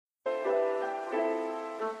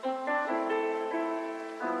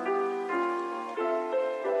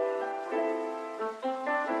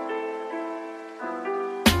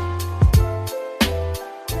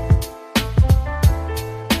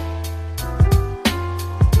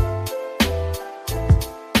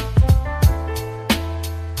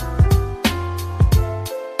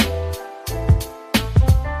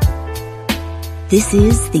This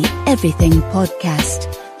is the Everything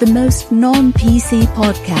Podcast, the most non-PC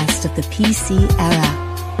podcast of the PC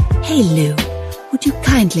era. Hey Lou, would you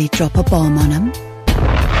kindly drop a bomb on him? Ladies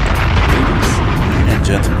and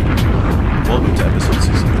gentlemen, welcome to episode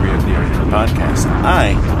 63 of the Everything Podcast. I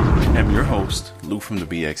am your host, Lou from the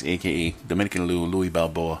BX, aka Dominican Lou, Louis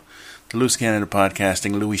Balboa, the Loose Canada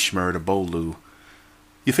Podcasting, Louis Schmer, the Bo Lou,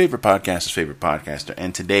 your favorite podcaster's favorite podcaster,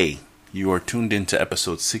 and today you are tuned into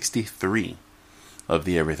episode 63 of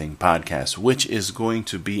the Everything Podcast, which is going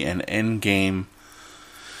to be an Endgame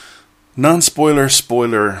non-spoiler,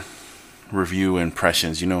 spoiler review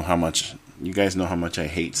impressions. You guys know how much I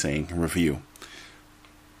hate saying review.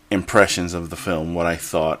 Impressions of the film, what I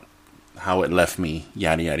thought, how it left me,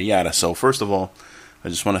 yada yada yada. So first of all, I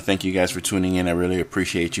just want to thank you guys for tuning in. I really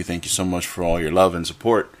appreciate you. Thank you so much for all your love and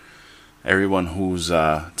support. Everyone who's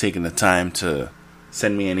taking the time to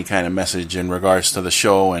send me any kind of message in regards to the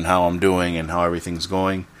show and how I'm doing and how everything's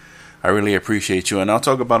going. I really appreciate you, and I'll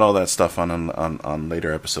talk about all that stuff on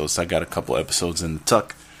later episodes. I got a couple episodes in the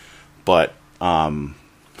tuck, but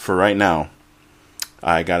for right now,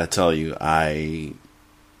 I gotta tell you,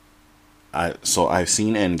 so I've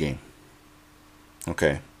seen Endgame.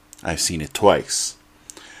 Okay, I've seen it twice.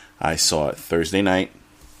 I saw it Thursday night,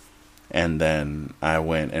 and then I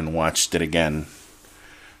went and watched it again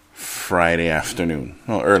Friday afternoon.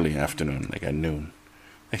 Well, early afternoon, like at noon.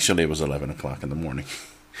 Actually, it was 11 o'clock in the morning.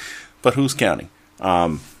 But who's counting?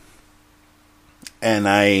 And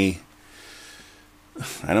I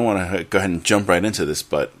don't want to go ahead and jump right into this,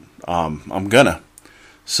 but I'm gonna.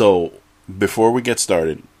 So, before we get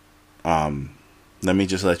started, let me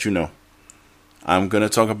just let you know, I'm going to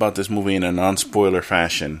talk about this movie in a non-spoiler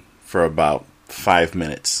fashion for about 5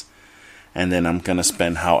 minutes. And then I'm going to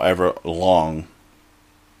spend however long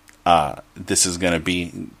this is going to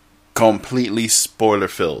be completely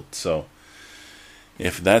spoiler-filled. So,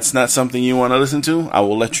 if that's not something you want to listen to, I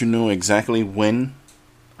will let you know exactly when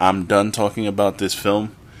I'm done talking about this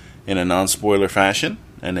film in a non-spoiler fashion.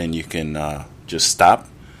 And then you can just stop,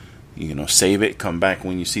 save it, come back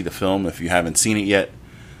when you see the film if you haven't seen it yet.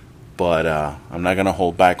 But I'm not going to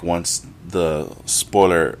hold back once the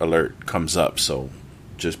spoiler alert comes up, so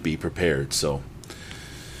just be prepared. So,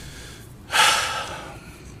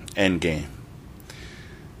 Endgame.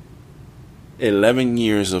 11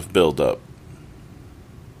 years of build-up.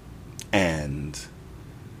 And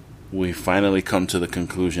we finally come to the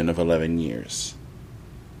conclusion of 11 years.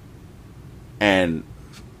 And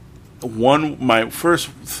my first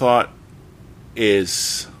thought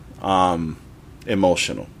is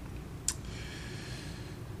emotional.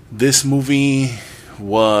 This movie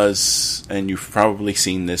was, and you've probably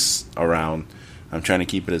seen this around, I'm trying to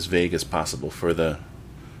keep it as vague as possible for the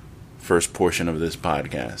first portion of this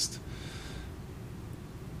podcast.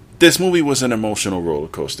 This movie was an emotional roller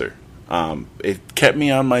coaster. It kept me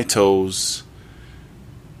on my toes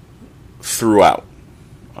throughout.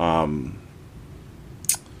 The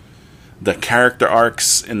character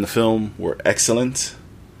arcs in the film were excellent.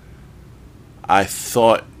 I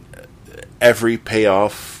thought every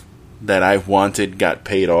payoff that I wanted got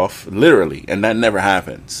paid off, literally, and that never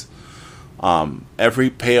happens. Every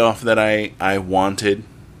payoff that I wanted,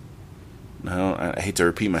 I hate to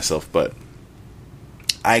repeat myself, but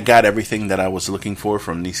I got everything that I was looking for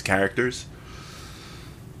from these characters.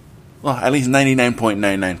 Well, at least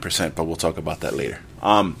 99.99%, but we'll talk about that later.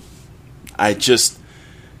 I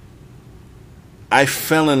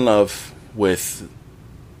fell in love with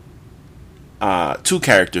two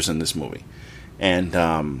characters in this movie. And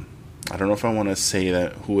I don't know if I want to say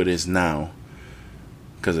that who it is now,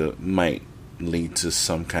 because it might lead to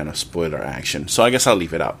some kind of spoiler action. So I guess I'll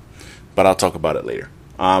leave it out, but I'll talk about it later.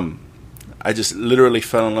 I just literally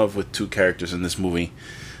fell in love with two characters in this movie.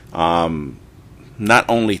 Not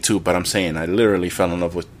only two, but I'm saying I literally fell in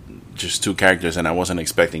love with just two characters, and I wasn't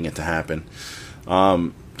expecting it to happen.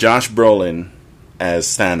 Josh Brolin as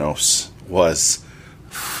Thanos was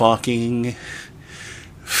fucking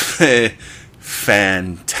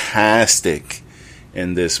fantastic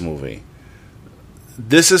in this movie.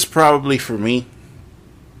 This is probably, for me,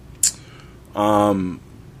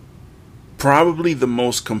 probably the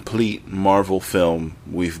most complete Marvel film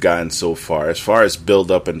we've gotten so far. As far as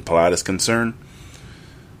build-up and plot is concerned,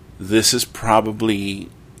 this is probably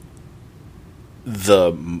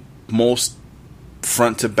the most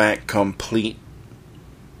front-to-back complete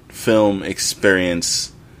film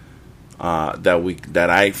experience that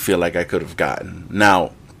I feel like I could have gotten.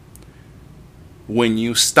 Now, when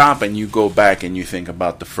you stop and you go back and you think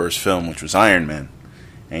about the first film, which was Iron Man,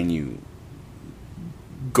 and you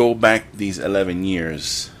go back these 11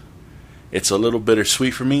 years, it's a little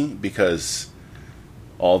bittersweet for me because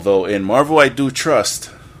Although in Marvel I do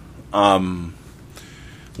trust, we're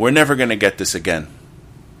never going to get this again.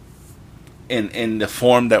 In the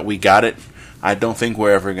form that we got it, I don't think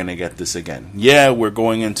we're ever going to get this again. Yeah, we're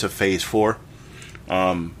going into Phase 4.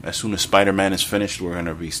 As soon as Spider-Man is finished, we're going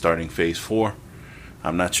to be starting Phase 4.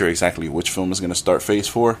 I'm not sure exactly which film is going to start Phase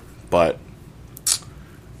 4, but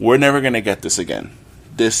we're never going to get this again.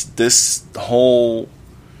 This whole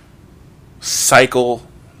cycle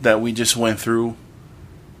that we just went through,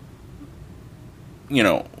 you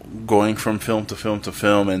know, going from film to film to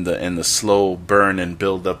film, and the slow burn and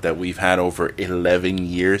build up that we've had over 11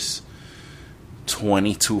 years,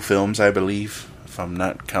 22 films, I believe, if I'm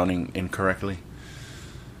not counting incorrectly.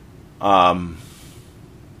 I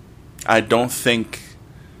don't think,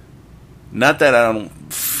 not that I don't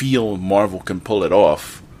feel Marvel can pull it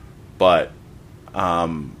off, but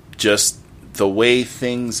just the way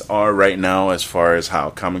things are right now, as far as how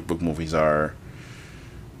comic book movies are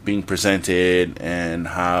being presented, and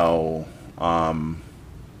how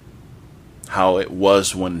it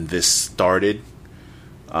was when this started.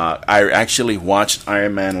 I actually watched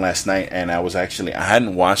Iron Man last night, and I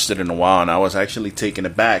hadn't watched it in a while, and I was actually taken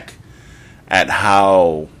aback at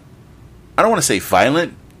how, I don't want to say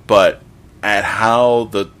violent, but at how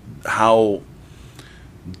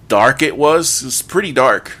dark it was. It's pretty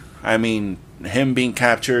dark. I mean, him being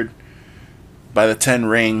captured by the Ten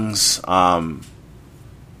Rings,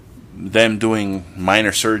 them doing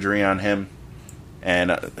minor surgery on him,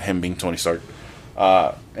 and him being Tony Stark,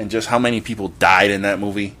 and just how many people died in that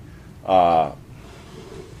movie. How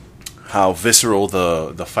visceral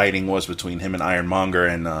the fighting was between him and Ironmonger,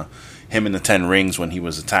 and him and the Ten Rings when he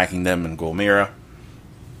was attacking them in Golmira.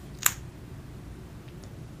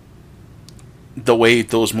 The way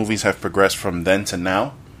those movies have progressed from then to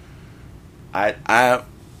now, I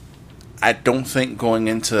don't think going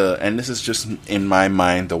into, and this is just in my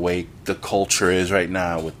mind the way the culture is right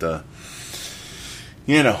now with the,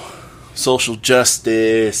 you know, social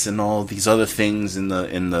justice and all these other things in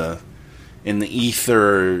the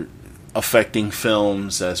ether affecting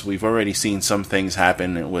films, as we've already seen some things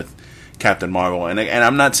happen with Captain Marvel, and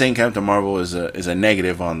I'm not saying Captain Marvel is a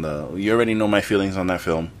negative on you already know my feelings on that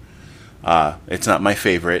film. It's not my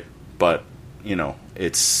favorite, but you know,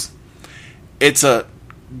 it's a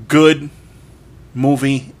good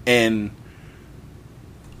movie in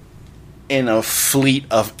a fleet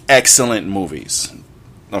of excellent movies.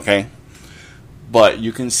 Okay, but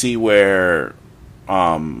you can see where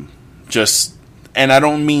just, and I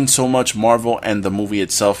don't mean so much Marvel and the movie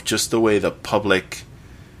itself, just the way the public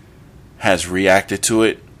has reacted to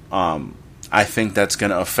it. I think that's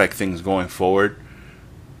going to affect things going forward,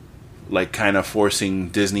 like kind of forcing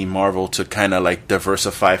Disney Marvel to kind of like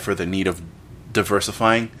diversify for the need of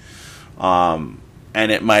diversifying, and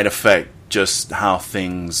it might affect just how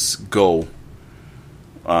things go.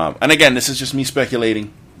 And again, this is just me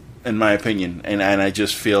speculating, in my opinion, and I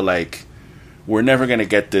just feel like we're never gonna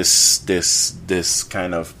get this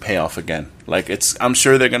kind of payoff again. Like, I'm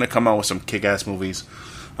sure they're gonna come out with some kick-ass movies.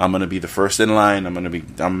 I'm gonna be the first in line. I'm gonna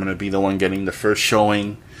be the one getting the first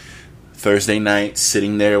showing Thursday night,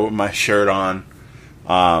 sitting there with my shirt on,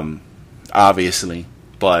 obviously.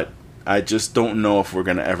 But I just don't know if we're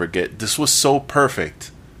gonna ever get. This was so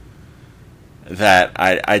perfect that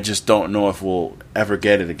I just don't know if we'll ever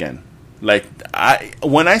get it again. Like,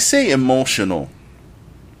 when I say emotional,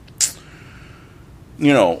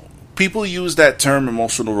 you know, people use that term,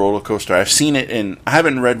 emotional roller coaster. I've seen it I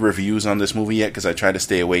haven't read reviews on this movie yet because I try to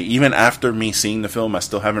stay away. Even after me seeing the film, I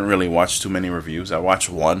still haven't really watched too many reviews. I watched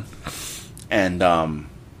one, and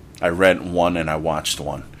I read one, and I watched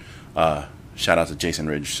one. Shout out to Jason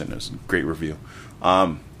Richardson. It was a great review.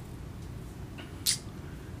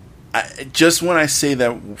 Just when I say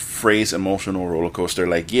that phrase, emotional roller coaster,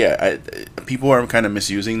 like, yeah, people are kind of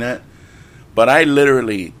misusing that, but I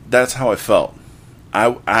literally, that's how I felt.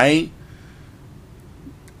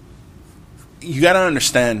 You gotta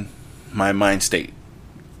understand my mind state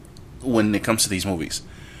when it comes to these movies.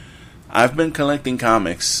 I've been collecting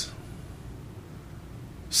comics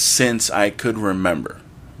since I could remember.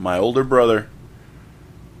 My older brother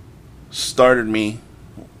started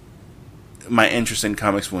my interest in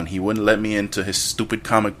comics when he wouldn't let me into his stupid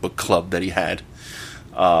comic book club that he had.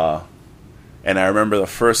 And I remember the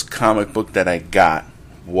first comic book that I got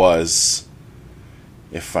was,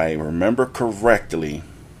 if I remember correctly,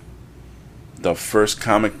 the first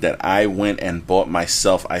comic that I went and bought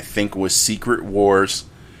myself, I think, was Secret Wars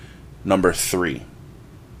 #3.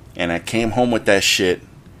 And I came home with that shit,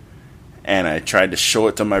 and I tried to show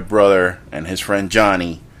it to my brother and his friend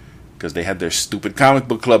Johnny, because they had their stupid comic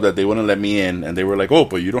book club that they wouldn't let me in, and they were like, "Oh,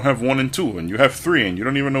 but you don't have 1 and 2, and you have 3, and you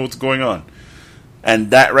don't even know what's going on." And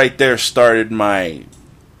that right there started my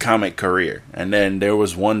comic career. And then there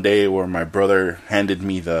was one day where my brother handed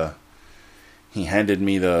me the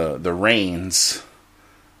reins.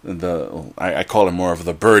 I call it more of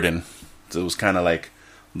the burden. It was kind of like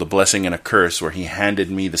the blessing and a curse, where he handed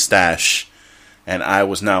me the stash, and I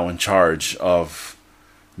was now in charge of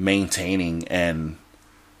maintaining and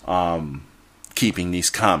keeping these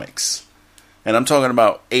comics. And I'm talking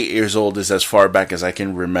about 8 years old, is as far back as I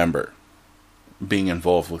can remember being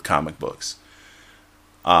involved with comic books.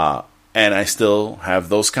 And I still have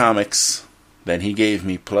those comics that he gave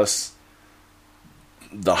me, plus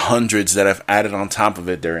the hundreds that I've added on top of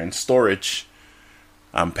it. They're in storage.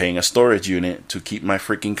 I'm paying a storage unit to keep my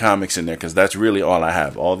freaking comics in there, because that's really all I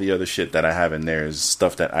have. All the other shit that I have in there is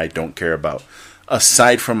stuff that I don't care about,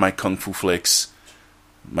 aside from my Kung Fu flicks,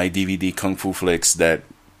 my DVD Kung Fu flicks that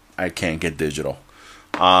I can't get digital.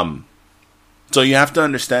 So you have to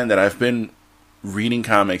understand that I've been reading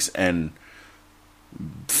comics and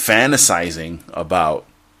fantasizing about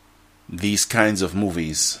these kinds of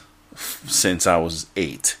movies since I was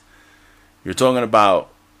 8. You're talking about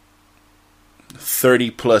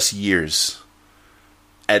 30 plus years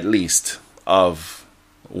at least of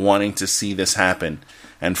wanting to see this happen,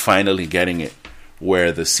 and finally getting it,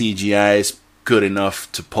 where the CGI is good enough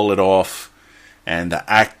to pull it off, and the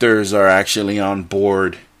actors are actually on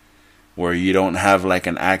board, where you don't have like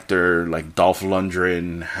an actor like Dolph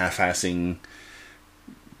Lundgren half-assing,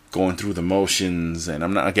 going through the motions. And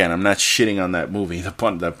I'm not shitting on that movie,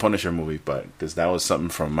 the Punisher movie, but because that was something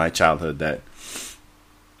from my childhood that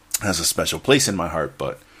has a special place in my heart.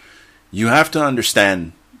 But you have to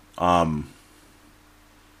understand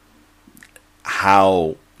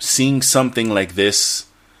how seeing something like this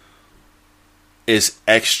is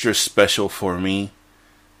extra special for me,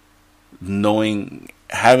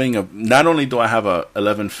 not only do I have a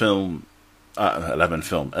 11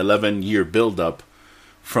 year build up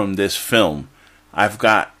from this film, I've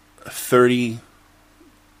got 30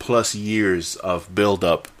 plus years of build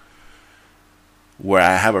up where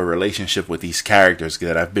I have a relationship with these characters,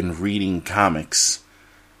 that I've been reading comics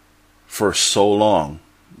for so long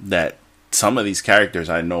that some of these characters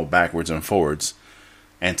I know backwards and forwards.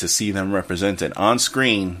 And to see them represented on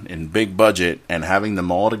screen in big budget, and having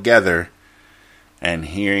them all together, and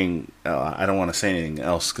hearing, I don't want to say anything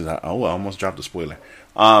else because I almost dropped a spoiler.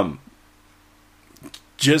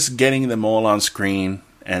 Just getting them all on screen,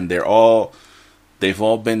 and they've all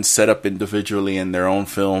been set up individually in their own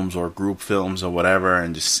films or group films or whatever,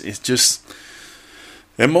 and it's just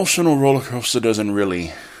emotional roller coaster doesn't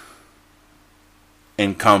really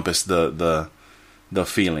encompass the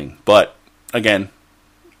feeling. But again,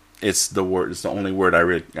 it's the only word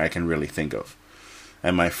I can really think of.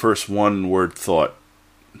 And my first one word thought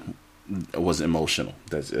was emotional.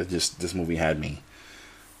 This movie had me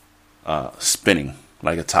spinning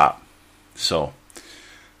like a top. So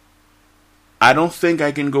I don't think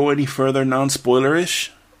I can go any further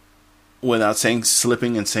non-spoilerish without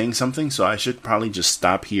slipping and saying something. So I should probably just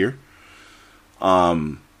stop here.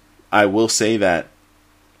 I will say that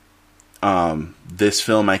this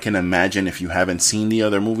film, I can imagine if you haven't seen the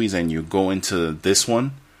other movies and you go into this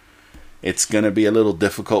one, it's going to be a little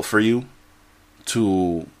difficult for you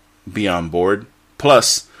to be on board.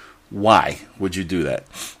 Plus, why would you do that?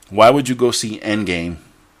 Why would you go see Endgame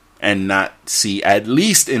and not see at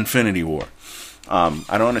least Infinity War? I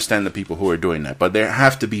don't understand the people who are doing that, but there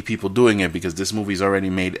have to be people doing it, because this movie's already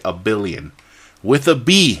made $1 billion with a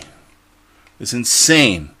B. It's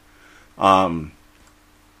insane.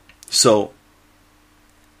 So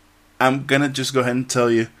I'm gonna just go ahead and tell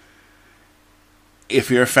you, if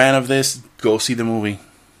you're a fan of this, go see the movie.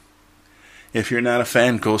 If you're not a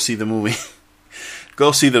fan, go see the movie.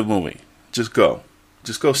 Go see the movie. Just go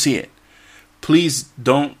see it. Please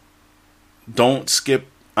don't skip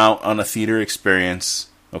out on a theater experience.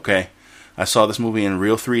 Okay, I saw this movie in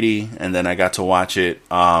real 3D, and then I got to watch it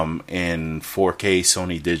in 4K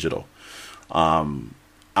Sony Digital.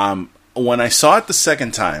 When I saw it the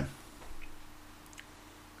second time,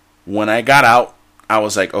 when I got out, I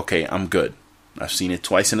was like, okay, I'm good. I've seen it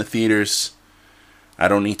twice in the theaters. I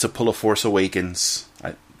don't need to pull a Force Awakens.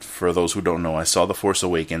 For those who don't know, I saw The Force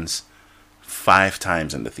Awakens 5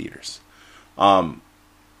 times in the theaters. I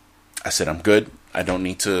said, I'm good. I don't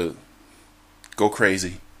need to go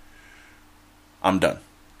crazy. I'm done.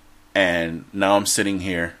 And now I'm sitting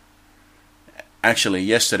here. Actually,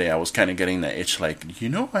 yesterday I was kind of getting that itch, like,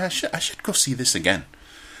 I should go see this again.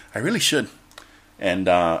 I really should. And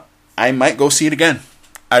I might go see it again.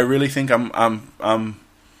 I really think I'm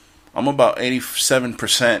I'm about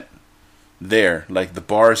 87% there. Like, the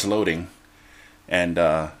bar is loading. And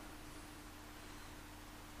I'm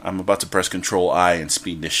about to press Control I and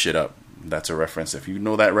speed this shit up. That's a reference. If you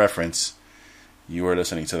know that reference, you are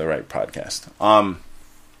listening to the right podcast.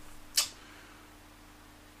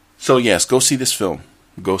 So yes, go see this film.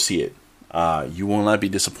 Go see it. You will not be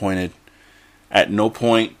disappointed. At no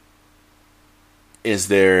point is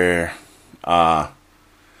there...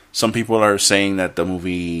 some people are saying that the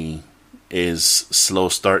movie is slow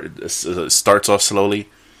starts off slowly.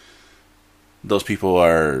 Those people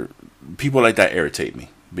like that irritate me,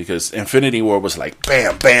 because Infinity War was like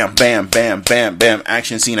bam, bam, bam, bam, bam, bam,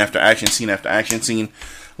 action scene after action scene after action scene,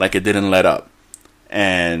 like it didn't let up.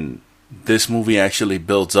 And this movie actually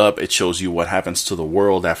builds up. It shows you what happens to the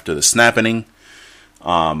world after the snapping.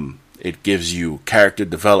 It gives you character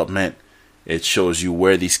development. It shows you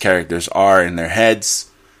where these characters are in their heads.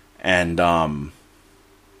 And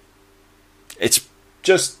it's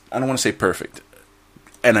just, I don't want to say perfect,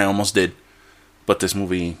 and I almost did, but this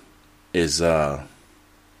movie is, it's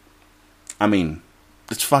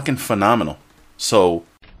fucking phenomenal. So,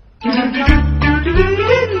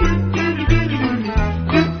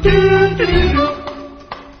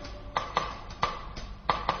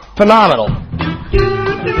 phenomenal.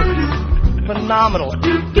 Phenomenal.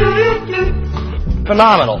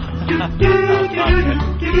 Phenomenal.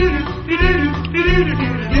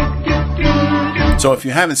 So if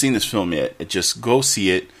you haven't seen this film yet, just go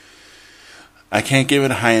see it. I can't give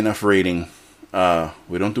it a high enough rating.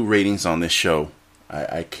 We don't do ratings on this show.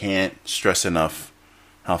 I can't stress enough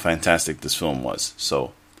how fantastic this film was.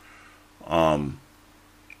 So,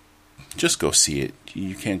 just go see it.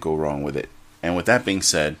 You can't go wrong with it. And with that being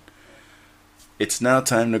said, it's now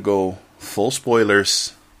time to go full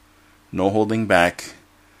spoilers, no holding back.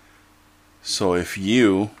 So if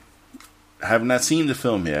you have not seen the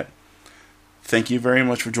film yet, thank you very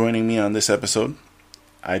much for joining me on this episode.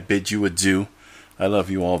 I bid you adieu. I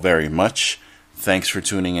love you all very much. Thanks for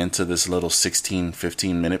tuning into this little 15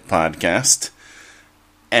 minute podcast.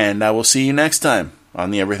 And I will see you next time on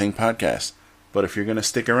the Everything Podcast. But if you're going to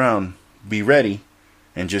stick around, be ready,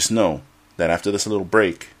 and just know that after this little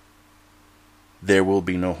break, there will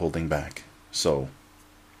be no holding back. So,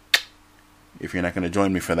 if you're not going to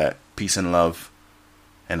join me for that, peace and love,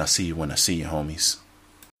 and I'll see you when I see you, homies.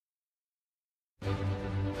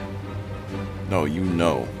 No, you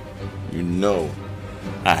know,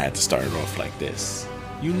 I had to start it off like this.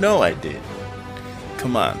 You know I did.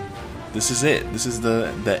 Come on, this is it. This is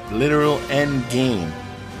the literal end game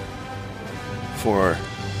for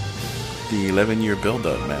the 11-year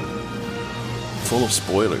build-up, man. Full of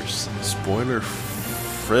spoilers,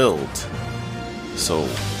 spoiler-frilled. So,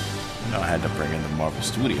 I had to bring in the Marvel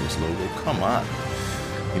Studios logo. Come on.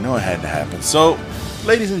 You know it had to happen. So,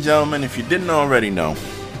 ladies and gentlemen, if you didn't already know,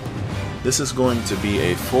 this is going to be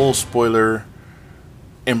a full spoiler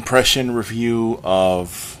impression review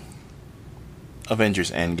of Avengers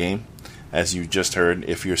Endgame. As you just heard,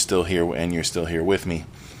 if you're still here and you're still here with me,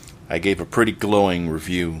 I gave a pretty glowing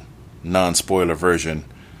review, non-spoiler version,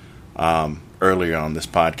 earlier on this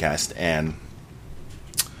podcast, and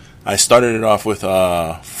I started it off with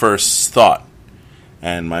first thought,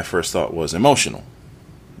 and my first thought was emotional.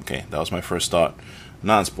 Okay, that was my first thought,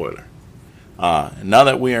 non-spoiler. Now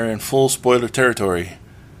that we are in full spoiler territory,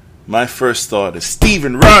 my first thought is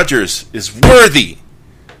Steven Rogers is worthy.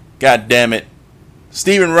 God damn it.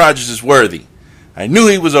 Steven Rogers is worthy. I knew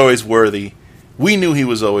he was always worthy. We knew he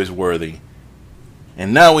was always worthy.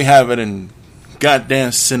 And now we have it in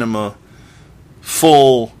goddamn cinema.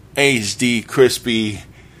 Full HD, crispy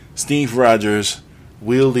Steve Rogers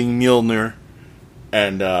wielding Mjolnir.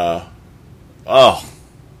 And, oh,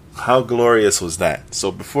 how glorious was that?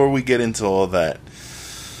 So before we get into all that,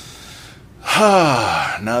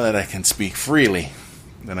 now that I can speak freely,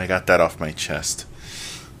 then I got that off my chest.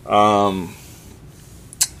 So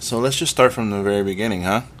let's just start from the very beginning,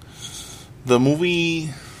 huh? The movie,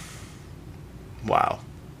 wow.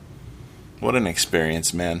 What an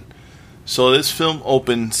experience, man. So this film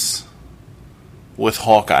opens with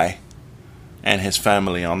Hawkeye and his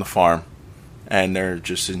family on the farm, and they're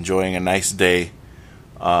just enjoying a nice day.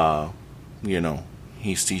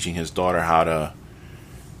 He's teaching his daughter how to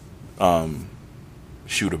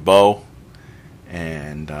shoot a bow,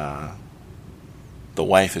 and the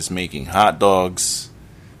wife is making hot dogs,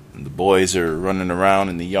 and the boys are running around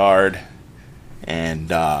in the yard,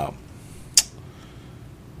 and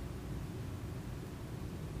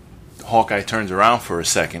Hawkeye turns around for a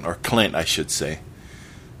second, or Clint, I should say,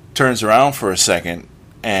 turns around for a second,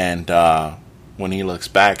 and when he looks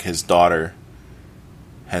back, his daughter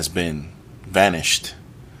has been vanished.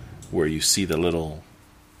 where you see the little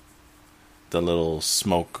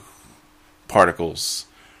smoke particles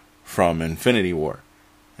from Infinity War.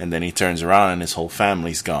 And then he turns around and his whole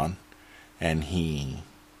family's gone. And he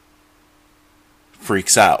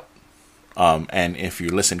freaks out. And if you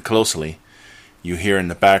listen closely, you hear in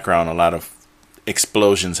the background a lot of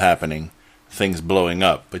explosions happening, things blowing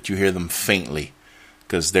up, but you hear them faintly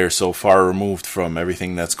because they're so far removed from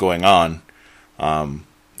everything that's going on,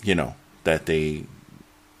 that they,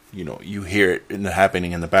 you hear it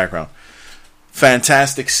happening in the background.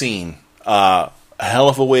 Fantastic scene. A hell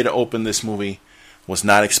of a way to open this movie. Was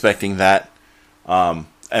not expecting that.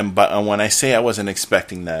 But when I say I wasn't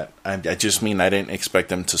expecting that, I just mean I didn't expect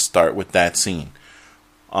them to start with that scene.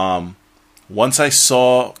 Once I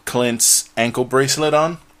saw Clint's ankle bracelet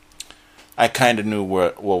on, I kind of knew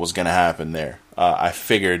what was going to happen there. I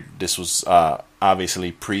figured this was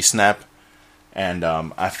obviously pre-snap, and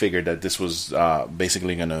I figured that this was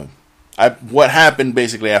basically going to... what happened,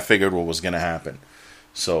 basically, I figured what was going to happen.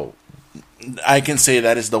 So, I can say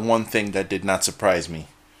that is the one thing that did not surprise me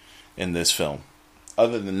in this film.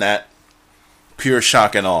 Other than that, pure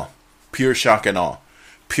shock and awe. Pure shock and awe.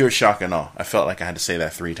 Pure shock and awe. I felt like I had to say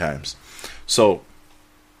that 3 times. So,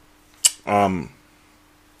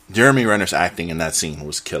 Jeremy Renner's acting in that scene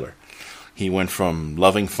was killer. He went from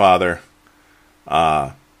loving father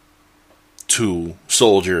to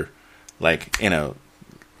soldier, like,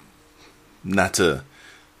 not to,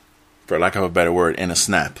 for lack of a better word, in a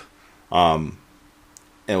snap.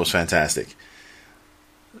 It was fantastic.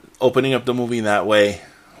 Opening up the movie that way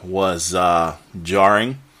was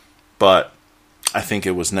jarring, but I think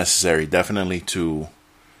it was necessary, definitely, to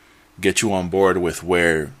get you on board with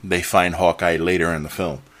where they find Hawkeye later in the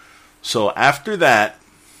film. So after that,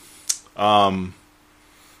 and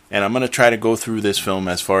I'm going to try to go through this film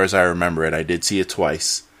as far as I remember it. I did see it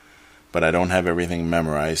twice, but I don't have everything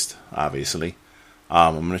memorized, obviously.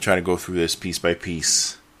 I'm going to try to go through this piece by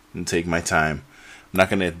piece and take my time. I'm not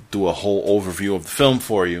going to do a whole overview of the film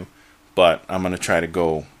for you, but I'm going to try to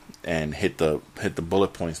go and hit the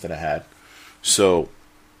bullet points that I had. So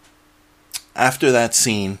after that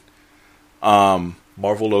scene,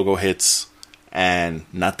 Marvel logo hits, and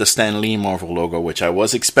not the Stan Lee Marvel logo, which I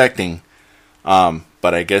was expecting,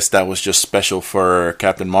 but I guess that was just special for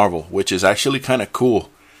Captain Marvel, which is actually kind of cool.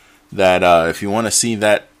 That if you want to see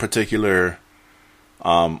that particular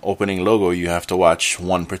opening logo, you have to watch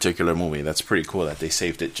one particular movie. That's pretty cool that they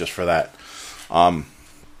saved it just for that.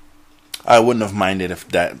 I wouldn't have minded if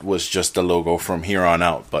that was just the logo from here on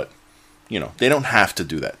out, but they don't have to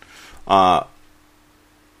do that.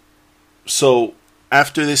 So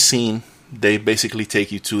after this scene, they basically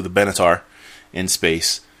take you to the Benatar in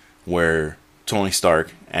space, where Tony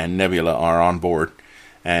Stark and Nebula are on board,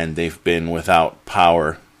 and they've been without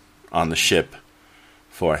power on the ship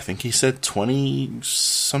for, I think he said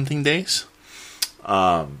 20-something days.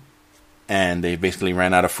 And they basically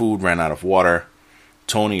ran out of food, ran out of water.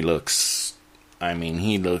 Tony looks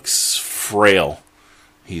frail.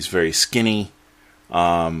 He's very skinny.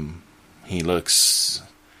 He looks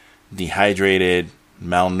dehydrated,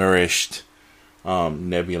 malnourished.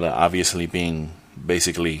 Nebula obviously being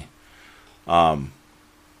basically 80%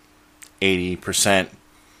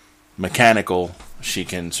 mechanical. She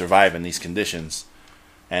can survive in these conditions.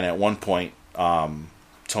 And at one point,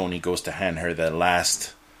 Tony goes to hand her the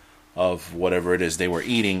last of whatever it is they were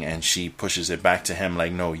eating, and she pushes it back to him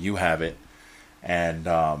like, no, you have it. And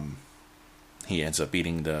he ends up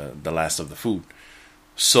eating the last of the food.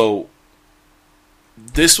 So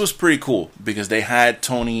this was pretty cool, because they had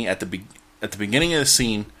Tony at the beginning of the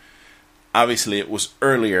scene. Obviously, it was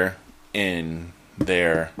earlier in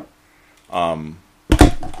their...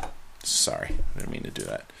 sorry, I didn't mean to do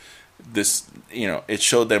that. This, it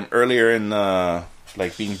showed them earlier in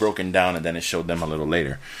being broken down, and then it showed them a little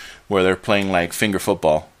later, where they're playing like finger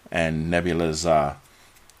football, and Nebula's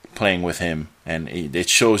playing with him, and it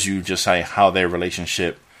shows you just how their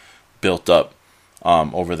relationship built up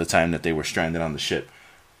over the time that they were stranded on the ship.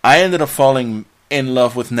 I ended up falling in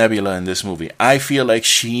love with Nebula in this movie. I feel like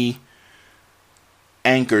she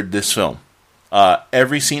anchored this film.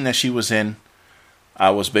 Every scene that she was in, I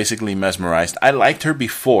was basically mesmerized. I liked her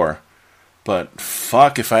before, but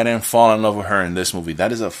fuck if I didn't fall in love with her in this movie.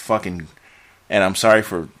 That is a fucking... And I'm sorry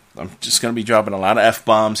for... I'm just going to be dropping a lot of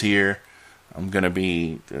F-bombs here. I'm going to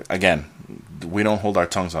be... Again, we don't hold our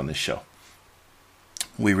tongues on this show.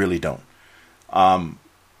 We really don't.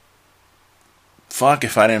 Fuck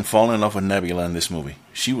if I didn't fall in love with Nebula in this movie.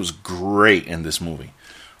 She was great in this movie.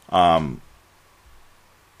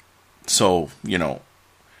 So,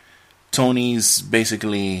 Tony's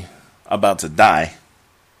basically about to die,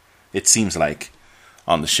 it seems like.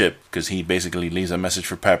 on the ship, because he basically leaves a message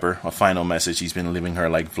for Pepper, a final message. He's been leaving her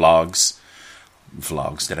like vlogs.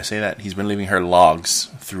 Did I say that? He's been leaving her logs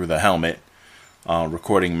through the helmet,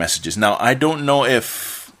 recording messages. Now, I don't know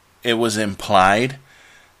if it was implied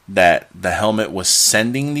that the helmet was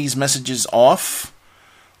sending these messages off,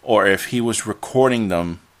 or if he was recording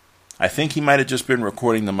them. I think he might have just been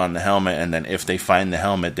recording them on the helmet, and then if they find the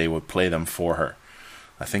helmet, they would play them for her.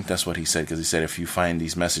 I think that's what he said, because he said if you find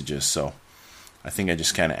these messages. So I think I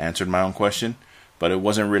just kind of answered my own question, but it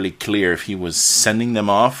wasn't really clear if he was sending them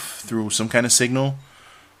off through some kind of signal,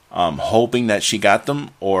 hoping that she got them,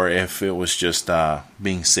 or if it was just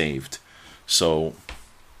being saved. So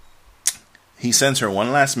he sends her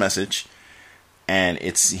one last message, and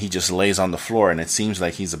he just lays on the floor, and it seems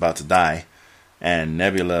like he's about to die. And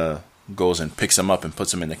Nebula goes and picks him up and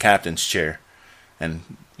puts him in the captain's chair, and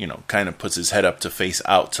kind of puts his head up to face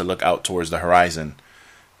out, to look out towards the horizon,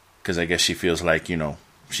 because I guess she feels like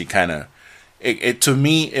she kind of to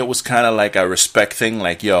me it was kind of like a respect thing,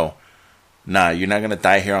 like, yo, nah, you're not gonna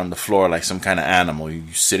die here on the floor like some kind of animal.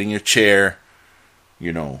 You sit in your chair.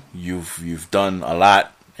 You've done a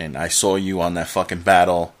lot, and I saw you on that fucking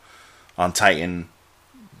battle on Titan.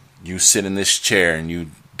 You sit in this chair and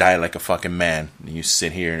you die like a fucking man. And you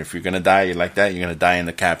sit here, and if you're gonna die like that, you're gonna die in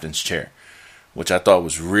the captain's chair, which I thought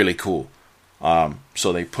was really cool.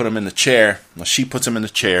 So they put him in the chair. Well, she puts him in the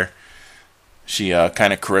chair. She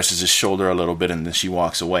kind of caresses his shoulder a little bit, and then she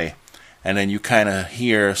walks away. And then you kind of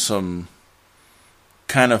hear it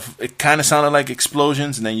kind of sounded like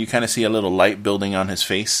explosions, and then you kind of see a little light building on his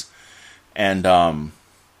face. And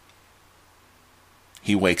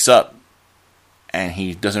he wakes up, and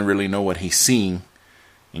he doesn't really know what he's seeing.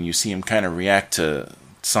 And you see him kind of react to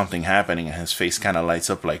something happening, and his face kind of lights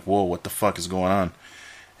up like, whoa, what the fuck is going on?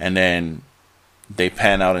 And then they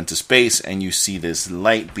pan out into space, and you see this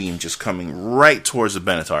light beam just coming right towards the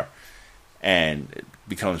Benatar, and it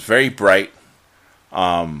becomes very bright,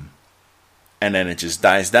 and then it just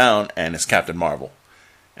dies down, and it's Captain Marvel.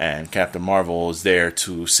 And Captain Marvel is there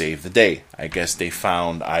to save the day. I guess they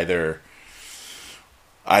found either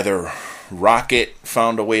Rocket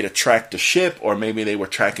found a way to track the ship, or maybe they were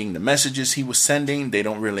tracking the messages he was sending. They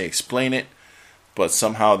don't really explain it, but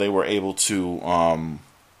somehow they were able to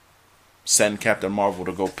send Captain Marvel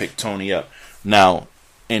to go pick Tony up. Now,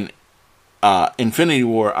 in Infinity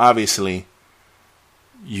War, obviously,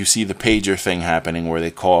 you see the pager thing happening where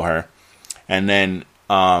they call her, and then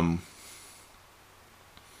damn,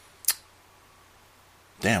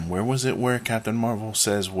 where was it where Captain Marvel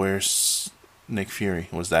says, "Where's Nick Fury"?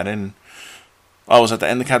 Was that in? Oh, it was at the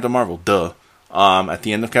end of Captain Marvel. Duh. At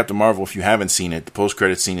the end of Captain Marvel, if you haven't seen it, the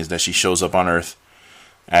post-credit scene is that she shows up on Earth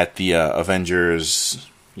at the Avengers,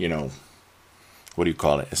 what do you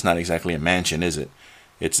call it? It's not exactly a mansion, is it?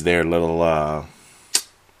 It's their little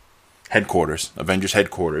headquarters, Avengers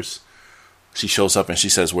headquarters. She shows up and she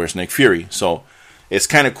says, "Where's Nick Fury?" So it's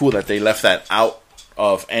kind of cool that they left that out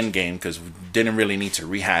of Endgame, because we didn't really need to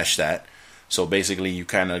rehash that. So basically,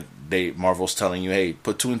 Marvel's telling you, hey,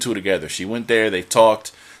 put 2 and 2 together. She went there, they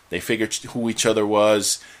talked, they figured who each other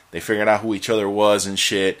was, they figured out who each other was and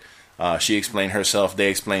shit. She explained herself, they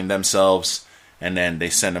explained themselves, and then they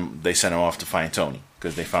sent him off to find Tony,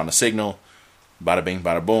 because they found a signal. Bada bing,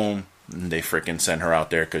 bada boom, and they freaking sent her out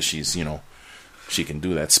there because she's, she can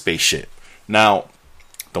do that space shit. Now,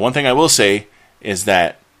 the one thing I will say is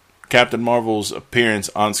that Captain Marvel's appearance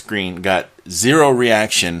on screen got 0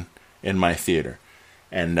 reaction in my theater.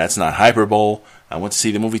 And that's not hyperbole. I went to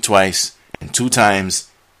see the movie twice, and 2 times,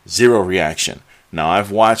 0 reaction. Now,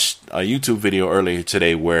 I've watched a YouTube video earlier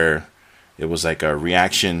today where it was like a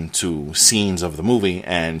reaction to scenes of the movie,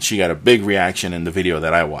 and she got a big reaction in the video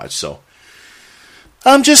that I watched. So,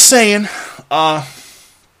 I'm just saying.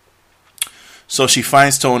 So she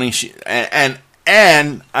finds Tony, and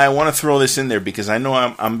I want to throw this in there because I know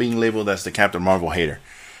I'm being labeled as the Captain Marvel hater.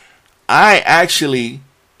 I actually,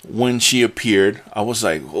 when she appeared, I was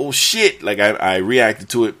like, oh shit. Like, I reacted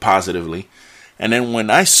to it positively. And then when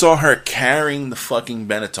I saw her carrying the fucking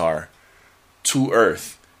Benatar to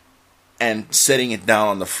Earth and setting it down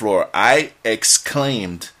on the floor, I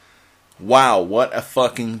exclaimed, wow, what a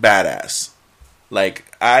fucking badass.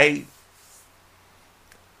 Like, that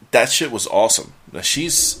shit was awesome.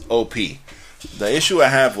 She's OP. The issue I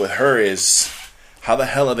have with her is, how the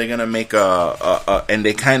hell are they gonna make and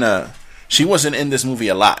they she wasn't in this movie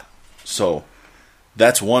a lot, so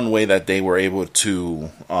that's one way that they were able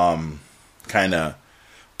to kind of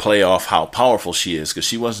play off how powerful she is, because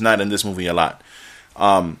she was not in this movie a lot.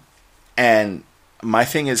 And my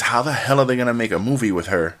thing is, how the hell are they gonna make a movie with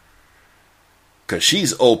her? Because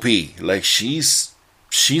she's OP, like she's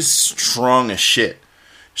strong as shit.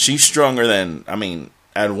 She's stronger than, I mean,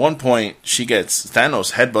 at one point,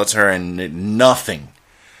 Thanos headbutts her and nothing.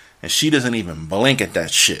 And she doesn't even blink at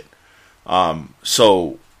that shit.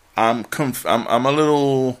 So, I'm a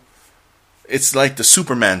little, it's like the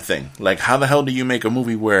Superman thing. Like, how the hell do you make a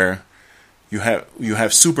movie where you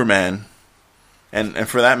have Superman, and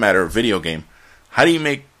for that matter, a video game, how do you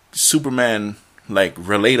make Superman, like,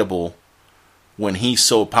 relatable when he's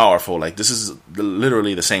so powerful? Like, this is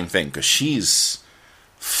literally the same thing, because she's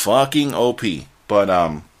fucking OP.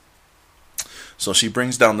 But, so she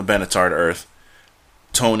brings down the Benatar to Earth.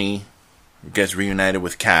 Tony gets reunited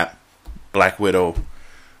with Cap, Black Widow,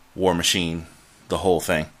 War Machine, the whole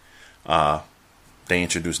thing. They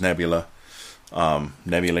introduce Nebula.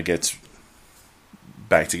 Nebula gets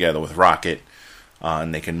back together with Rocket,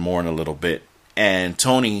 and they can mourn a little bit. And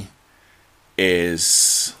Tony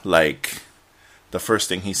is like, the first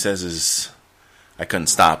thing he says is, I couldn't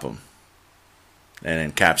stop him. And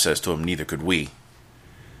then Cap says to him, neither could we.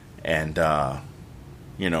 And,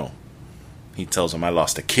 you know, he tells him, I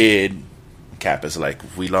lost a kid. Cap is like,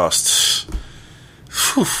 we lost.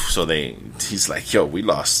 Whew. So he's like, yo, we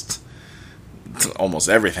lost almost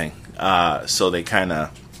everything. So they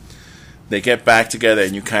get back together,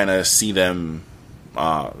 and you kind of see them.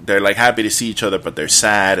 They're like happy to see each other, but they're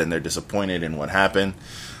sad and they're disappointed in what happened.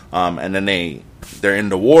 And then they're in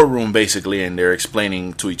the war room basically, and they're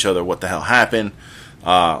explaining to each other what the hell happened.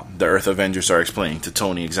 The Earth Avengers are explaining to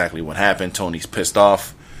Tony exactly what happened. Tony's pissed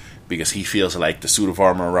off because he feels like the suit of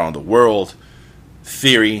armor around the world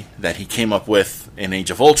theory that he came up with in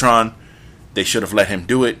Age of Ultron, they should have let him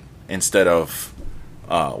do it instead of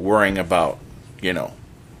worrying about, you know,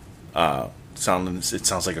 it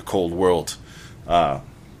sounds like a cold world,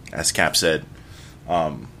 as Cap said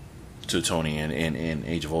to Tony in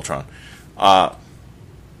Age of Ultron. I'm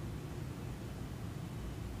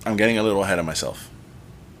getting a little ahead of myself,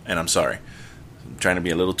 and I'm sorry. I'm trying to be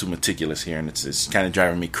a little too meticulous here, and it's kind of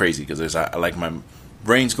driving me crazy because I like my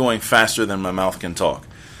brain's going faster than my mouth can talk.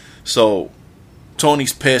 So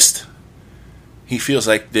Tony's pissed. He feels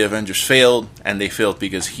like the Avengers failed, and they failed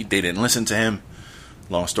because they didn't listen to him.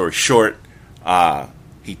 Long story short,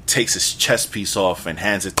 he takes his chest piece off and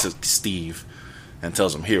hands it to Steve and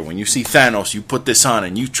tells him, here, when you see Thanos, you put this on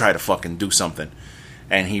and you try to fucking do something.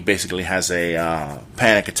 And he basically has a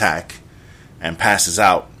panic attack and passes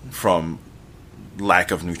out from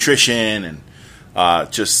lack of nutrition, and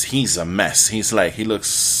he's a mess. He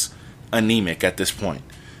looks anemic at this point.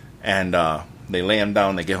 And they lay him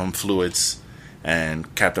down, they give him fluids,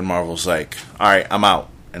 and Captain Marvel's like, alright, I'm out.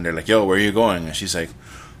 And they're like, yo, where are you going? And she's like,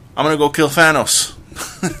 I'm gonna go kill Thanos.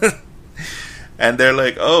 And they're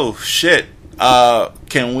like, oh shit,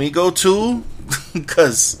 can we go too?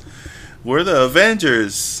 Because we're the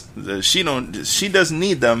Avengers. She doesn't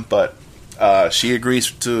need them, but she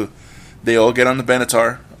agrees to. They all get on the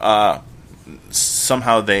Benatar.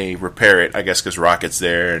 Somehow they repair it, I guess, because Rocket's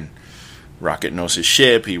there, and Rocket knows his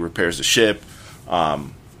ship. He repairs the ship.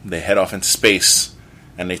 They head off into space,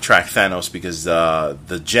 and they track Thanos because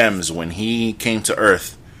the gems, when he came to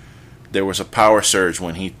Earth, there was a power surge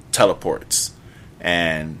when he teleports.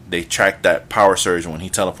 And they tracked that power surge when he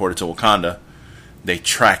teleported to Wakanda. They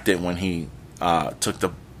tracked it when he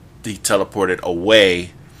teleported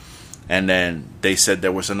away. And then they said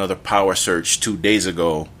there was another power surge 2 days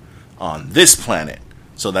ago on this planet.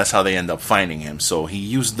 So that's how they end up finding him. So he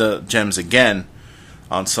used the gems again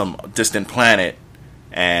on some distant planet.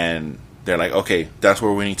 And they're like, okay, that's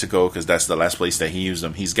where we need to go because that's the last place that he used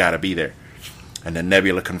them. He's got to be there. And then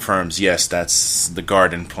Nebula confirms, yes, that's the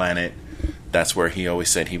Garden planet. That's where he always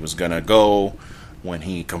said he was going to go when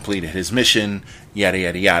he completed his mission, yada,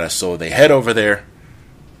 yada, yada. So they head over there.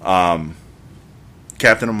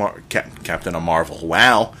 Captain Marvel,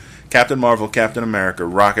 wow. Captain Marvel, Captain America,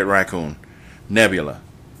 Rocket Raccoon, Nebula,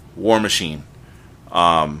 War Machine,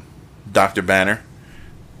 Dr. Banner,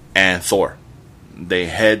 and Thor. They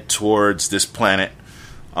head towards this planet.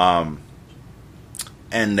 And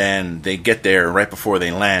then they get there. Right before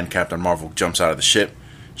they land, Captain Marvel jumps out of the ship.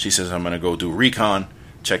 She says, I'm going to go do recon,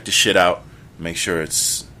 check the shit out, make sure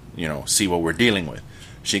it's, see what we're dealing with.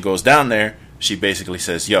 She goes down there. She basically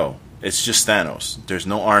says, yo, it's just Thanos. There's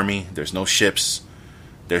no army. There's no ships.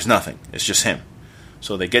 There's nothing. It's just him.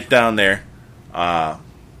 So they get down there.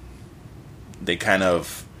 They kind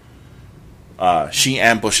of... she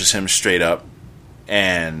ambushes him straight up.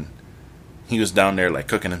 And he was down there like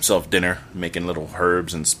cooking himself dinner, making little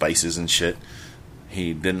herbs and spices and shit.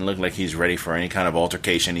 He didn't look like he's ready for any kind of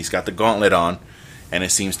altercation. He's got the gauntlet on. And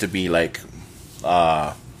it seems to be like...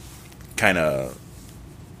 kind of...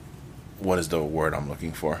 What is the word I'm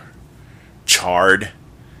looking for? Charred.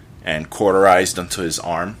 and cauterized onto his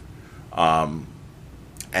arm. And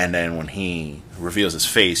then when he reveals his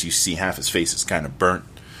face, you see half his face is kind of burnt.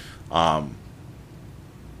 And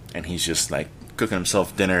he's just like cooking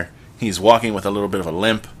himself dinner. He's walking with a little bit of a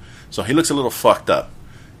limp, so he looks a little fucked up.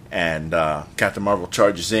 And Captain Marvel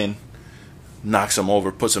charges in, knocks him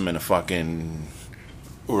over, puts him in a fucking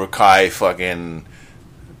Urukai fucking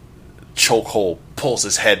chokehold, pulls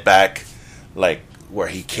his head back, like where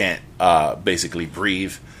he can't basically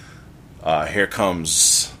breathe. Here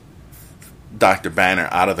comes Dr. Banner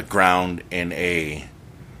out of the ground in a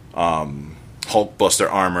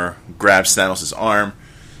Hulkbuster armor, grabs Thanos' arm,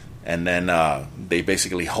 and then they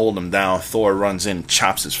basically hold him down. Thor runs in,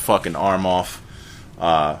 chops his fucking arm off.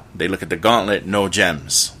 They look at the gauntlet, no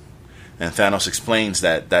gems. And Thanos explains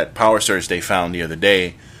that power surge they found the other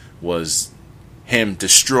day was him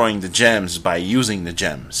destroying the gems by using the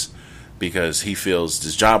gems, because he feels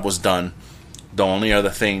his job was done. The only other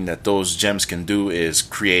thing that those gems can do is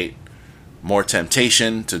create more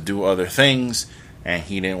temptation to do other things, and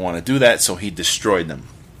he didn't want to do that, so he destroyed them.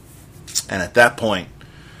 And at that point,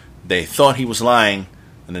 they thought he was lying,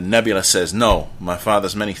 and then Nebula says, "No, my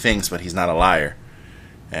father's many things, but he's not a liar."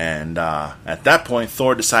 And at that point,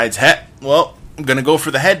 Thor decides, well, I'm going to go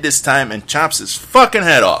for the head this time, and chops his fucking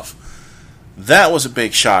head off. That was a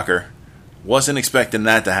big shocker. Wasn't expecting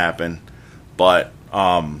that to happen. But,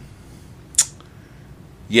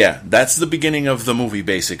 yeah, that's the beginning of the movie,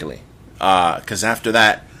 basically. Because after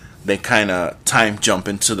that, they kind of time jump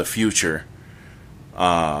into the future.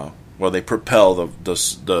 Well, they propel the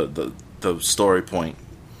story point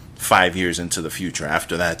 5 years into the future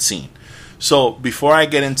after that scene. So, before I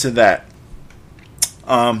get into that,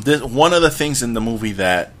 one of the things in the movie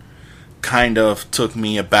that kind of took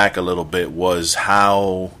me aback a little bit was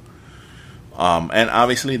how, and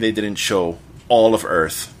obviously they didn't show all of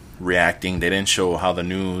Earth reacting. They didn't show how the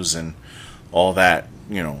news and all that,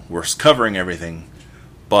 were covering everything.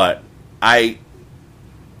 But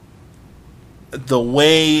the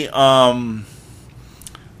way the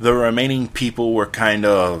remaining people were kind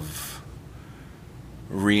of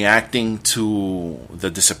reacting to the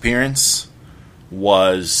disappearance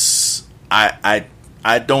was, I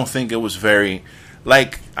don't think it was very, I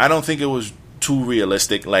don't think it was too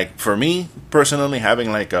realistic. Like, for me personally,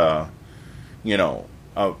 having like a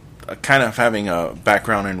kind of having a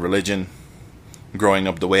background in religion, growing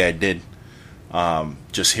up the way I did,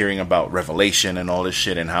 just hearing about Revelation and all this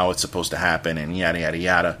shit and how it's supposed to happen and yada yada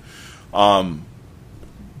yada,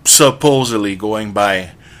 supposedly going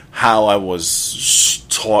by how I was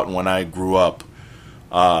taught when I grew up,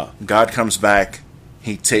 God comes back,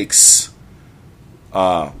 he takes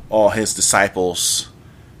all his disciples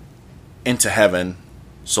into heaven,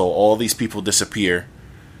 so all these people disappear,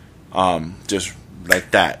 just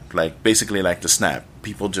like that, like basically like the snap.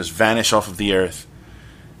 People just vanish off of the earth,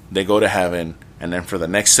 they go to heaven, and then for the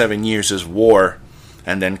next 7 years is war,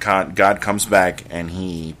 and then God comes back and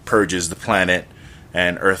he purges the planet,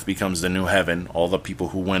 and Earth becomes the new heaven. All the people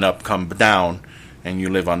who went up come down, and you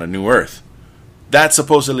live on the new Earth. That's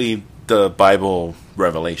supposedly the Bible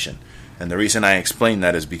revelation. And the reason I explain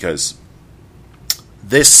that is because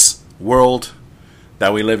this world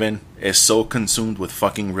that we live in is so consumed with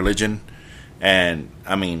fucking religion. And,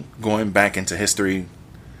 I mean, going back into history,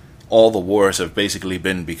 all the wars have basically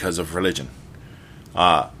been because of religion.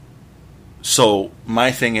 So,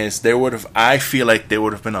 my thing is, I feel like there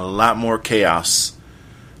would have been a lot more chaos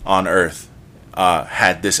on Earth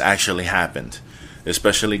had this actually happened,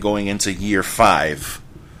 especially going into year 5,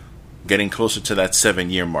 getting closer to that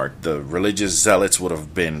 7-year mark. The religious zealots would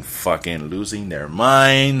have been fucking losing their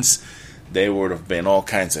minds. There would have been all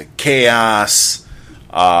kinds of chaos,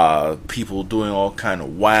 people doing all kind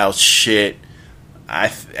of wild shit,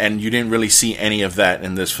 and you didn't really see any of that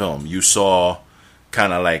in this film. You saw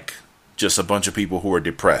kind of like just a bunch of people who were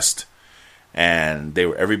depressed. And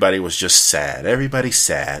everybody was just sad. Everybody's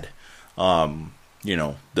sad.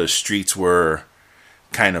 The streets were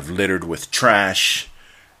kind of littered with trash,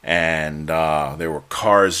 and there were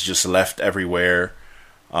cars just left everywhere.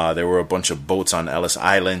 There were a bunch of boats on Ellis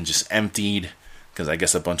Island just emptied, because I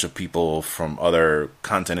guess a bunch of people from other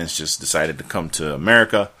continents just decided to come to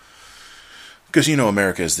America, because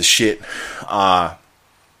America is the shit.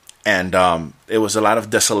 And it was a lot of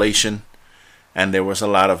desolation. And there was a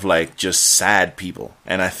lot of just sad people.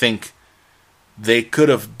 And I think they could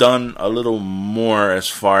have done a little more as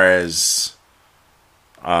far as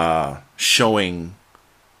showing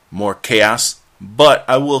more chaos. But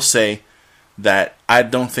I will say that I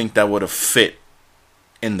don't think that would have fit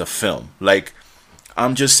in the film.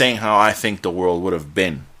 I'm just saying how I think the world would have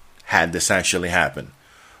been had this actually happened.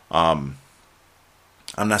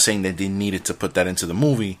 I'm not saying that they needed to put that into the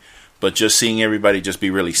movie, but just seeing everybody just be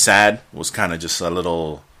really sad was kind of just a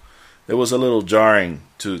little. It was a little jarring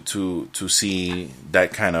to see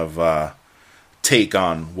that kind of take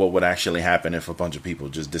on what would actually happen if a bunch of people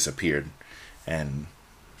just disappeared and,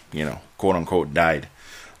 quote unquote died.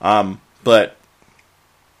 But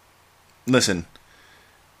listen,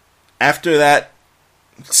 after that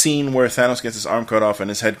scene where Thanos gets his arm cut off and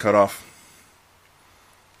his head cut off,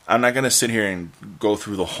 I'm not going to sit here and go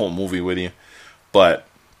through the whole movie with you, but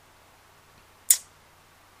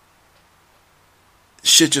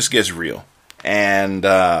shit just gets real. And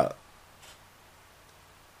the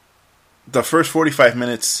first 45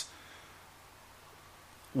 minutes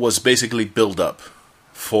was basically build up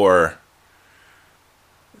for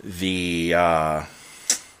the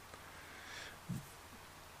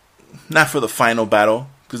not for the final battle,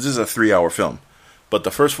 because this is a 3-hour film, but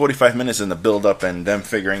the first 45 minutes in the build up and them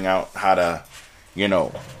figuring out how to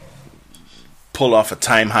pull off a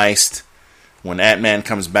time heist when Ant-Man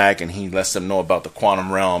comes back and he lets them know about the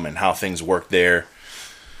quantum realm and how things work there.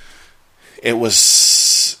 It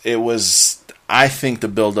was I think the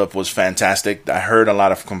build-up was fantastic. I heard a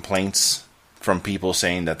lot of complaints from people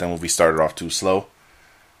saying that the movie started off too slow.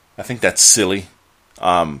 I think that's silly.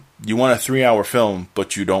 You want a 3-hour film,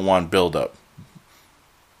 but you don't want build-up.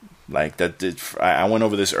 Like that. I went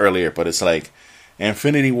over this earlier, but it's like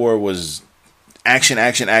Infinity War was action.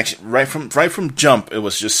 Right from jump, it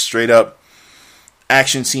was just straight up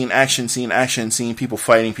action scene, people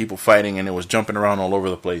fighting, and it was jumping around all over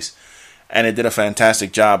the place. And it did a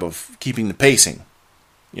fantastic job of keeping the pacing.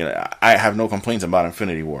 I have no complaints about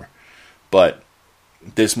Infinity War. But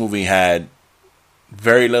this movie had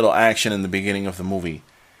very little action in the beginning of the movie.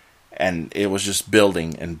 And it was just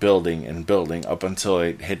building up until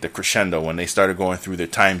it hit the crescendo when they started going through their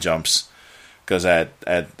time jumps. Because at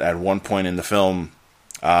one point in the film,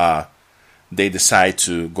 they decide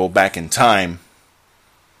to go back in time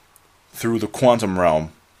through the quantum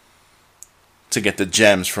realm to get the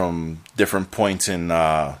gems from different points in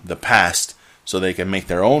the past, so they can make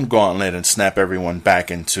their own gauntlet and snap everyone back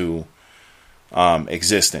into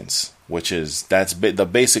existence. That's the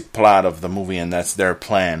basic plot of the movie, and that's their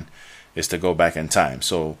plan, is to go back in time.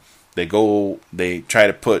 So they try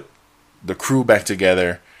to put the crew back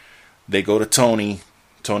together. They go to Tony.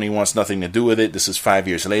 Tony wants nothing to do with it. This is 5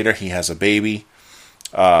 years later. He has a baby.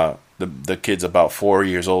 The kid's about 4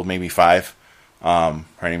 years old, maybe 5. Her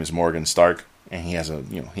name is Morgan Stark, and he has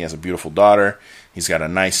a beautiful daughter. He's got a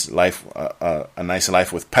nice life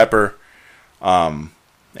with Pepper, and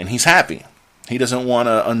he's happy. He doesn't want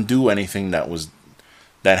to undo anything that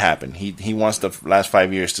happened. He wants the last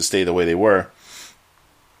 5 years to stay the way they were,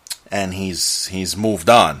 and he's moved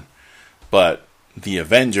on. But the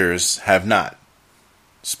Avengers have not.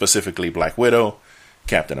 Specifically, Black Widow,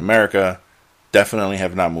 Captain America, definitely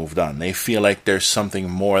have not moved on. They feel like there's something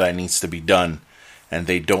more that needs to be done, and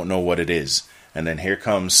they don't know what it is. And then here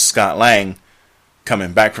comes Scott Lang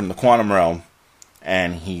coming back from the quantum realm,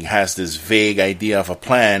 and he has this vague idea of a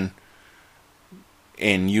plan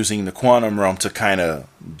in using the quantum realm to kind of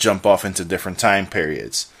jump off into different time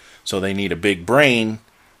periods. So they need a big brain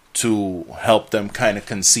to help them kind of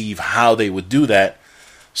conceive how they would do that.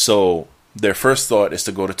 So their first thought is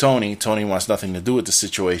to go to Tony. Tony wants nothing to do with the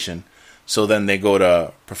situation. So then they go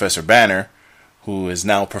to Professor Banner, who is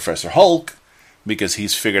now Professor Hulk, because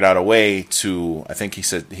he's figured out a way to, I think he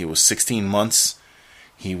said he was 16 months.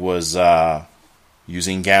 He was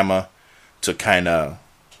using Gamma to kind of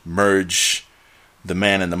merge the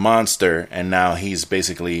man and the monster, and now he's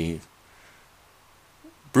basically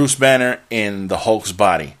Bruce Banner in the Hulk's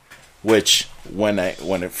body. Which when I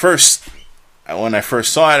first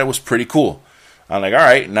saw it was pretty cool. I'm like, all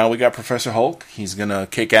right, now we got Professor Hulk. He's gonna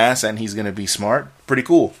kick ass and he's gonna be smart. Pretty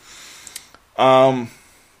cool. I'm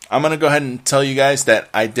gonna go ahead and tell you guys that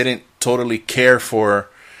I didn't totally care for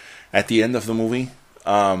at the end of the movie.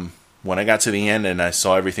 When I got to the end and I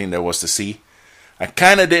saw everything there was to see, I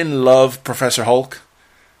kind of didn't love Professor Hulk.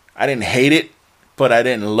 I didn't hate it, but I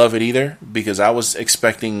didn't love it either, because I was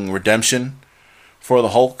expecting redemption for the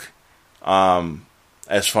Hulk.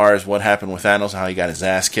 As far as what happened with Thanos, how he got his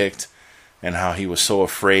ass kicked, and how he was so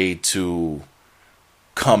afraid to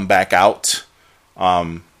come back out.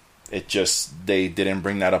 They didn't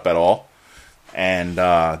bring that up at all. And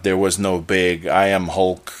there was no big I am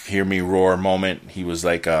Hulk, hear me roar moment. He was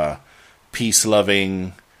like a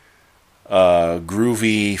peace-loving,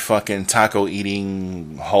 groovy, fucking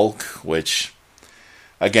taco-eating Hulk, which,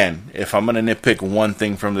 again, if I'm going to nitpick one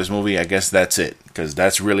thing from this movie, I guess that's it. Because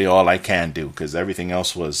that's really all I can do. Because everything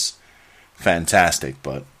else was fantastic.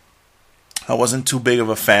 But I wasn't too big of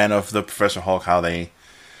a fan of the Professor Hulk, how they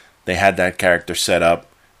they had that character set up.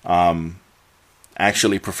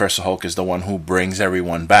 Actually, Professor Hulk is the one who brings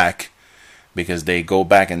everyone back, because they go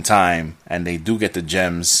back in time and they do get the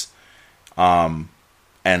gems. And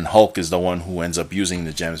Hulk is the one who ends up using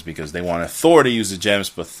the gems, because they wanted Thor to use the gems,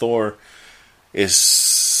 but Thor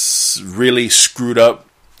is really screwed up.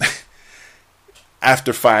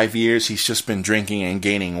 After 5 years, he's just been drinking and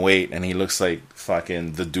gaining weight, and he looks like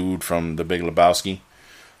fucking the dude from The Big Lebowski.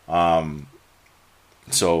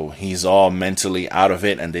 So he's all mentally out of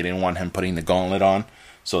it, and they didn't want him putting the gauntlet on,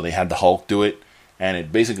 so they had the Hulk do it, and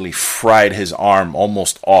it basically fried his arm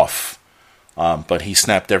almost off. But he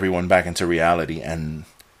snapped everyone back into reality, and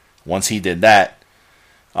once he did that,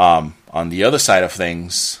 on the other side of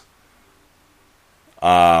things,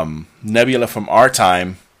 Nebula from our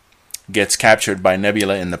time gets captured by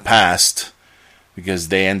Nebula in the past, because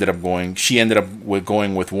she ended up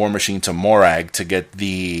going with War Machine to Morag to get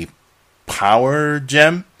the power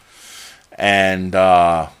gem, and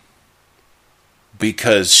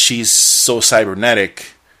because she's so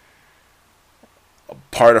cybernetic,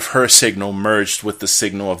 part of her signal merged with the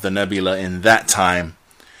signal of the Nebula in that time,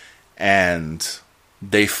 and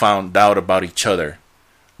they found out about each other,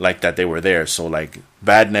 like that they were there. So like,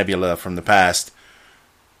 bad Nebula from the past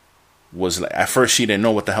was like, at first she didn't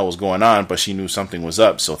know what the hell was going on, but she knew something was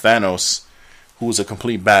up. So Thanos, who was a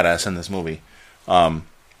complete badass in this movie,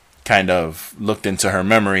 kind of looked into her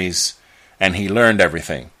memories, and he learned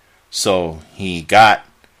everything. So he got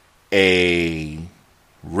a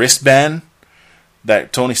wristband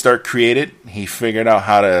that Tony Stark created. He figured out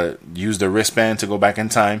how to use the wristband to go back in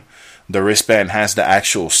time. The wristband has the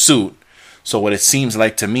actual suit. So what it seems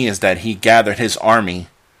like to me is that he gathered his army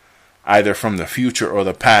either from the future or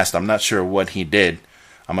the past. I'm not sure what he did.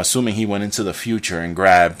 I'm assuming he went into the future and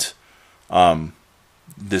grabbed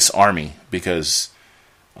this army, because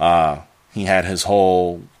he had his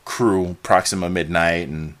whole crew, Proxima Midnight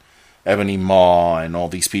and Ebony Maw and all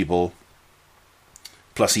these people.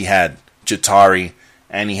 Plus he had Chitauri,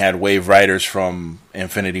 and he had Wave Riders from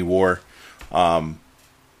Infinity War.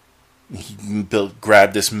 He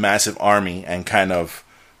grabbed this massive army and kind of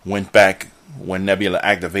went back when Nebula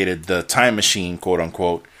activated the time machine, quote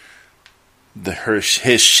unquote.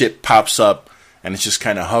 His ship pops up, and it's just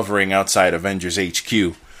kind of hovering outside Avengers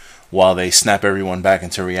HQ while they snap everyone back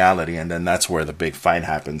into reality, and then that's where the big fight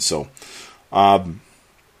happens. So, I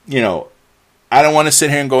don't want to sit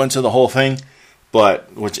here and go into the whole thing, but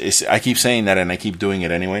I keep saying that, and I keep doing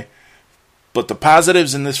it anyway. But the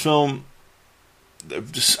positives in this film,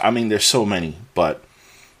 there's so many, but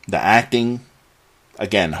the acting,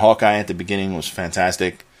 again, Hawkeye at the beginning was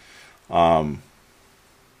fantastic.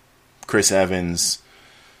 Chris Evans,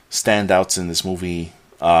 standouts in this movie.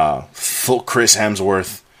 Full Chris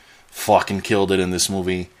Hemsworth fucking killed it in this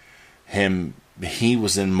movie. He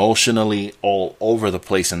was emotionally all over the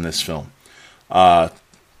place in this film.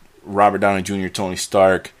 Robert Downey Jr., Tony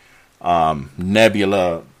Stark,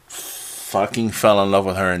 Nebula, fucking fell in love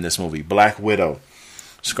with her in this movie. Black Widow,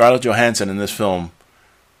 Scarlett Johansson in this film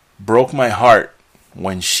broke my heart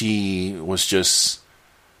when she was just,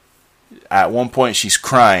 at one point she's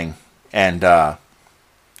crying, and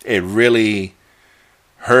it really,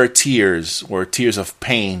 her tears were tears of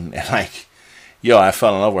pain, and like, I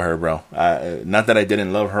fell in love with her, bro. Not that I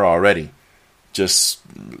didn't love her already, just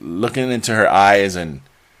looking into her eyes and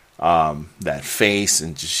that face,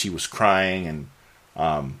 and she was crying, and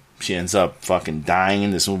she ends up fucking dying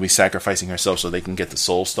in this movie, sacrificing herself so they can get the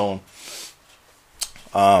Soul Stone.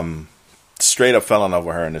 Straight up fell in love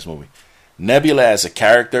with her in this movie. Nebula as a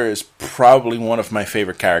character is probably one of my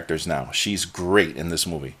favorite characters now. She's great in this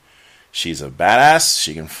movie. She's a badass.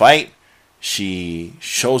 She can fight. She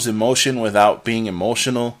shows emotion without being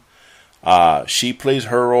emotional. She plays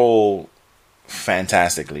her role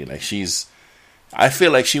fantastically. I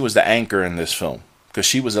feel like she was the anchor in this film, because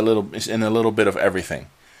she was in a little bit of everything.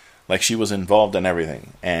 Like, she was involved in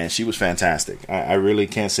everything, and she was fantastic. I really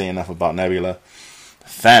can't say enough about Nebula.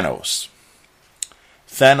 Thanos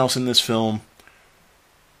in this film,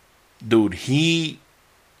 dude, he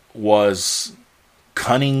was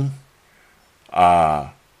cunning,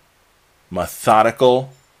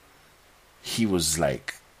 methodical. He was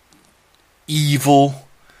like evil.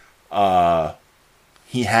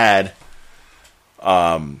 He had,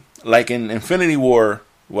 like in Infinity War,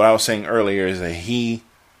 what I was saying earlier is that he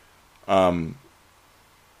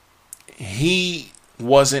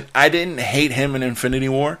wasn't, I didn't hate him in Infinity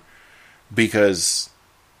War, because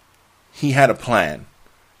he had a plan,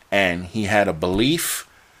 and he had a belief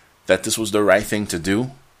that this was the right thing to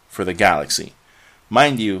do for the galaxy.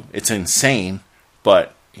 Mind you, it's insane,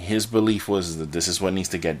 but his belief was that this is what needs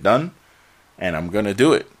to get done, and I'm going to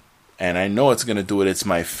do it. and I know it's going to do it. It's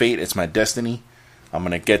my fate. It's my destiny. I'm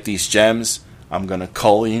going to get these gems. I'm going to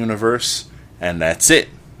cull the universe, and that's it.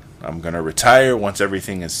 I'm going to retire once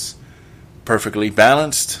everything is perfectly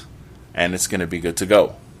balanced, and it's going to be good to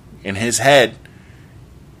go. In his head,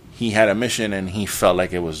 he had a mission, and he felt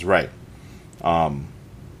like it was right. And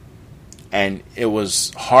it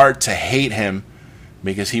was hard to hate him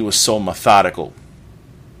because he was so methodical.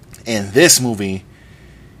 In this movie,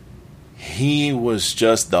 he was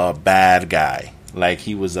just the bad guy. Like,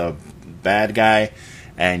 he was a bad guy,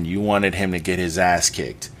 and you wanted him to get his ass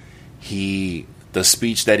kicked. The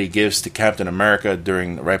speech that he gives to Captain America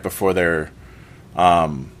right before the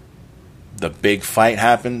big fight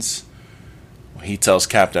happens, he tells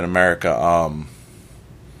Captain America,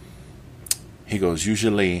 he goes,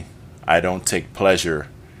 usually I don't take pleasure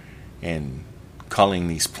in culling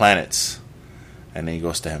these planets. And then he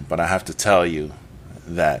goes to him, but I have to tell you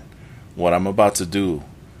that what I'm about to do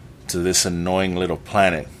to this annoying little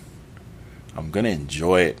planet, I'm going to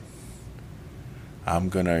enjoy it. I'm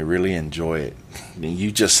going to really enjoy it. And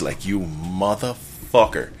you just like, you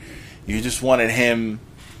motherfucker. You just wanted him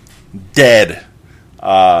dead.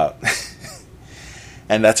 And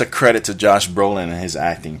that's a credit to Josh Brolin and his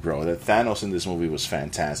acting, bro. That Thanos in this movie was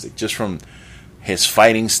fantastic. Just from his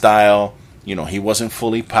fighting style. You know, he wasn't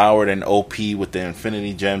fully powered and OP with the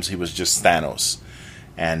Infinity Gems. He was just Thanos.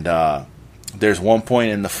 And there's one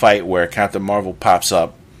point in the fight where Captain Marvel pops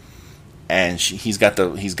up, and he's got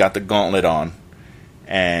the gauntlet on,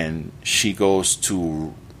 and she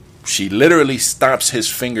literally stops his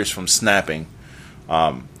fingers from snapping.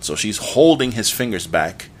 So she's holding his fingers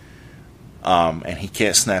back, and he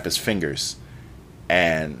can't snap his fingers.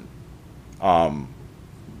 And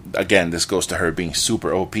again, this goes to her being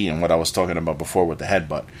super OP and what I was talking about before with the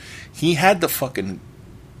headbutt. He had the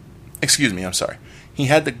He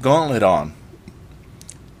had the gauntlet on,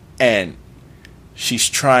 and she's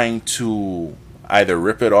trying to either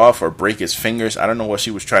rip it off or break his fingers. I don't know what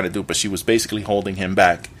she was trying to do, but she was basically holding him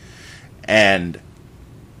back. And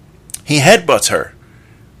he headbutts her.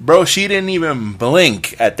 Bro, she didn't even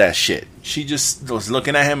blink at that shit. She just was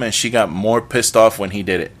looking at him, and she got more pissed off when he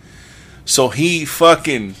did it. So he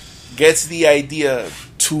fucking gets the idea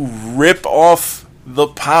to rip off the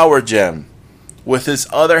power gem with his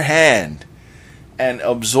other hand and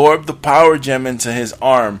absorb the power gem into his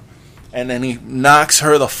arm, and then he knocks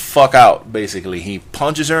her the fuck out, basically. He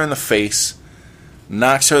punches her in the face,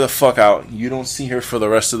 knocks her the fuck out. You don't see her for the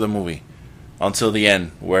rest of the movie until the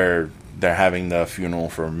end, where they're having the funeral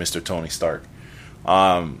for Mr. Tony Stark.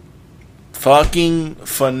 Fucking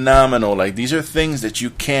phenomenal. Like, these are things that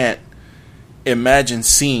you can't imagine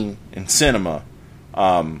seeing in cinema.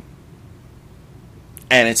 And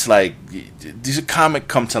it's like, these are comic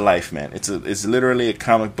come to life, man. It's literally a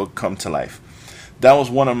comic book come to life. That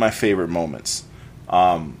was one of my favorite moments.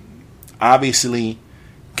 Obviously,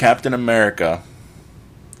 Captain America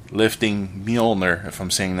lifting Mjolnir, if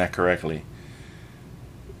I'm saying that correctly.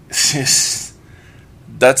 That's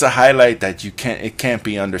a highlight that it can't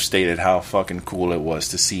be understated how fucking cool it was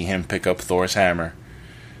to see him pick up Thor's hammer.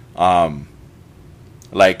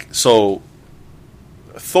 So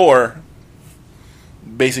Thor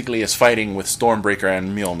basically is fighting with Stormbreaker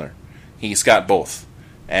and Mjolnir. He's got both.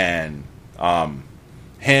 And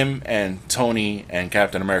him and Tony and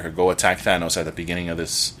Captain America go attack Thanos at the beginning of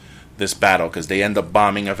this battle, because they end up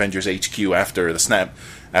bombing Avengers HQ after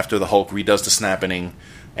the Hulk redoes the snapping.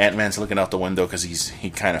 Ant-Man's looking out the window because he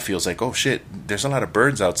kind of feels like, oh shit, there's a lot of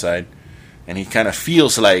birds outside, and he kind of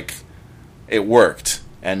feels like it worked.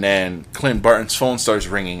 And then Clint Barton's phone starts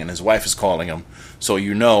ringing, and his wife is calling him, so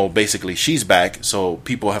basically she's back, so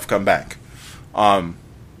people have come back. And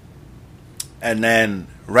then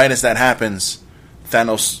right as that happens,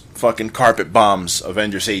 Thanos fucking carpet bombs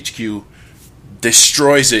Avengers HQ,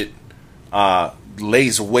 destroys it,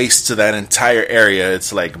 lays waste to that entire area.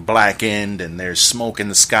 It's like blackened, and there's smoke in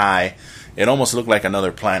the sky. It almost looked like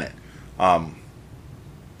another planet.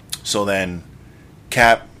 So then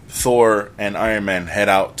Cap, Thor, and Iron Man head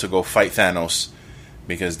out to go fight Thanos,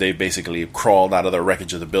 because they basically crawled out of the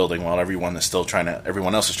wreckage of the building while everyone else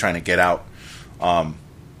is trying to get out.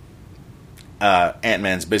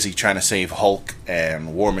 Ant-Man's busy trying to save Hulk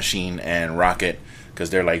and War Machine and Rocket, because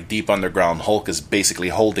they're like deep underground. Hulk is basically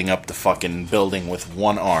holding up the fucking building with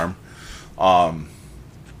one arm,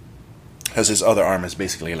 because his other arm is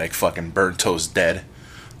basically like fucking burnt toast dead.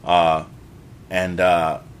 And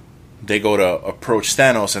they go to approach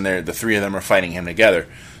Thanos, and the three of them are fighting him together.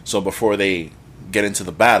 So before they get into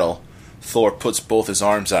the battle, Thor puts both his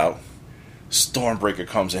arms out. Stormbreaker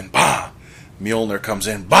comes in, bah! Mjolnir comes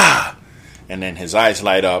in, bah! And then his eyes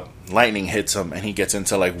light up. lightning hits him, and he gets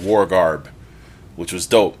into like war garb, which was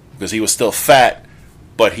dope because he was still fat,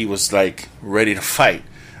 but he was like ready to fight,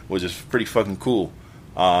 which is pretty fucking cool.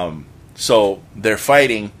 So they're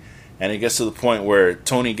fighting, and it gets to the point where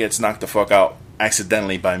Tony gets knocked the fuck out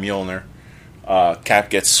accidentally by Mjolnir. Cap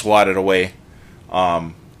gets swatted away,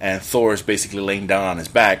 and Thor is basically laying down on his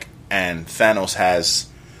back, and Thanos has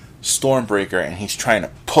Stormbreaker, and he's trying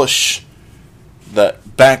to push the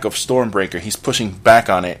back of Stormbreaker. He's pushing back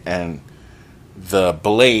on it, and the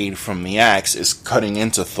blade from the axe is cutting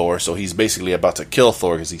into Thor, so he's basically about to kill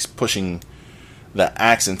Thor because he's pushing the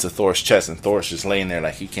axe into Thor's chest, and Thor's just laying there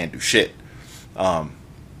like he can't do shit. And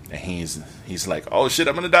he's like, oh shit,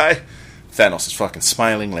 I'm gonna die. Thanos is fucking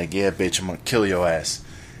smiling like, yeah, bitch, I'm gonna kill your ass.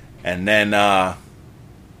 And then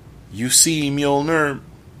you see Mjolnir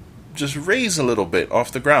just raise a little bit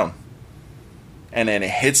off the ground, and then it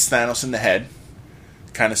hits Thanos in the head,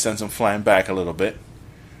 kind of sends him flying back a little bit,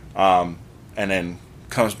 and then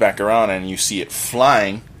comes back around, and you see it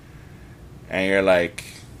flying, and you're like,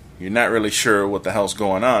 you're not really sure what the hell's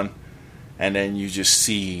going on, and then you just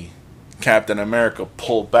see Captain America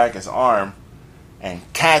pull back his arm and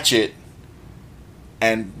catch it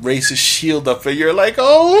and raise his shield up, and you're like,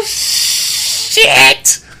 oh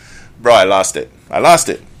shit, bro, I lost it at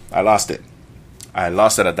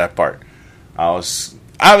that part. I was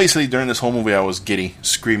obviously, during this whole movie, I was giddy,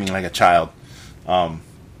 screaming like a child, and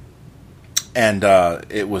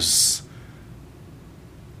it was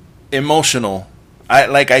emotional. I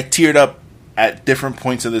teared up at different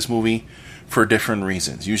points of this movie for different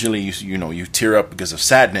reasons. Usually, you tear up because of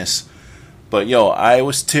sadness, but I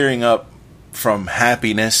was tearing up from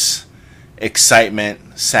happiness,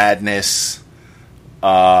 excitement, sadness,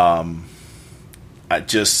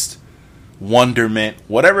 just wonderment,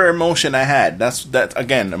 whatever emotion I had. That's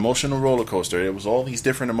again, emotional roller coaster. It was all these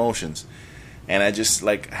different emotions, and I just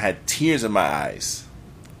had tears in my eyes,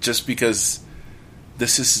 just because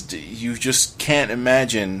you just can't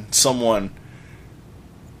imagine someone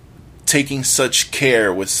taking such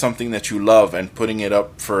care with something that you love and putting it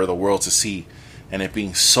up for the world to see, and it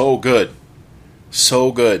being so good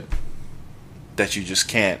that you just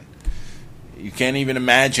can't even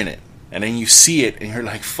imagine it. And then you see it, and you're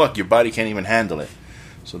like, fuck, your body can't even handle it.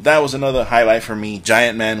 So that was another highlight for me.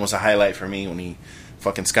 Giant Man was a highlight for me when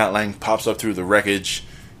fucking Scott Lang pops up through the wreckage.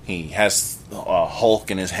 He has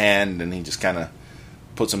Hulk in his hand, and he just kind of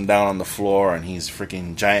puts him down on the floor, and he's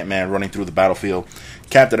freaking Giant Man running through the battlefield.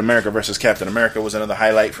 Captain America versus Captain America was another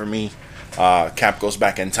highlight for me. Cap goes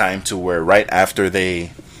back in time to where right after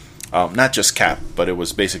they... not just Cap, but it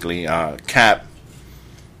was basically Cap,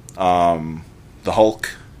 the Hulk,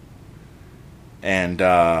 and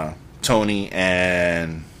Tony,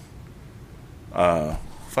 and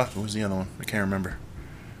who was the other one? I can't remember.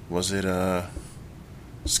 Was it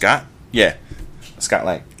Scott? Yeah, Scott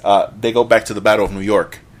Lang. They go back to the Battle of New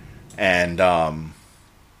York, and how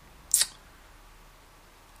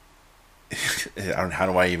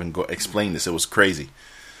do I even explain this? It was crazy.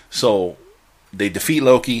 So they defeat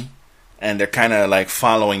Loki, and they're kind of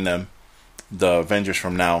following them. The Avengers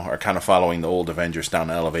from now are kind of following the old Avengers down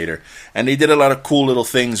the elevator. And they did a lot of cool little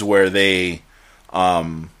things where they,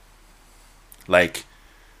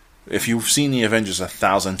 if you've seen the Avengers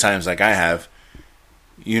 1,000 times like I have,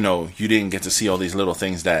 you didn't get to see all these little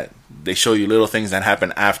things that, they show you little things that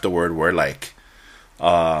happen afterward where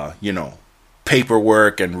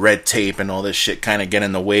paperwork and red tape and all this shit kind of get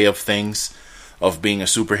in the way of things, of being a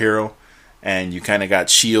superhero. And you kind of got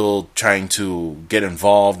S.H.I.E.L.D. trying to get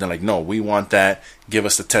involved and no, we want that. Give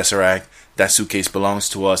us the Tesseract. That suitcase belongs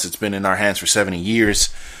to us. It's been in our hands for 70 years.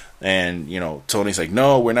 And, Tony's like,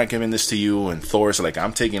 no, we're not giving this to you. And Thor's like,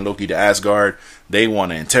 I'm taking Loki to Asgard. They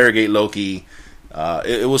want to interrogate Loki.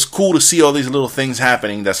 It was cool to see all these little things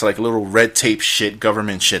happening. That's little red tape shit,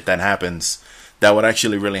 government shit that happens that would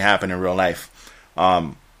actually really happen in real life.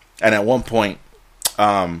 And at one point,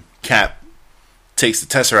 Cap takes the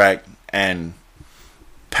Tesseract, and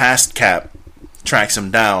past Cap tracks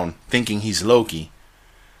him down thinking he's Loki,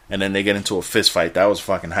 and then they get into a fist fight. That was a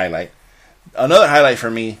fucking highlight. Another highlight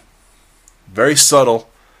for me, very subtle,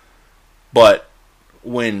 but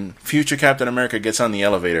when future Captain America gets on the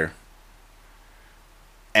elevator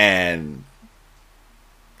and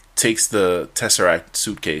takes the Tesseract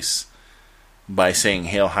suitcase by saying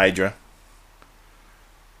Hail Hydra,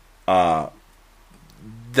 that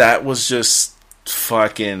was just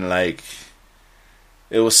fucking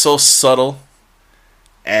it was so subtle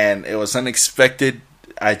and it was unexpected.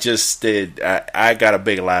 I got a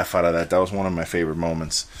big laugh out of that. That was one of my favorite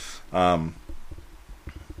moments. Those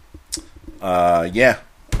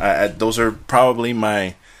are probably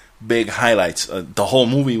my big highlights. The whole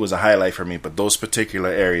movie was a highlight for me, but those particular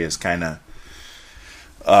areas kind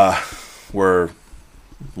of were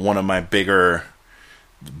one of my bigger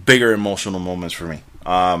emotional moments for me.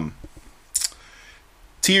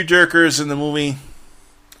 Tear jerkers in the movie.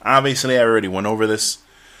 Obviously, I already went over this.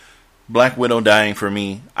 Black Widow dying for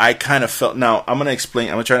me. I kind of felt. Now I'm gonna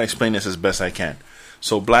try to explain this as best I can.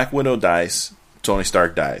 So Black Widow dies. Tony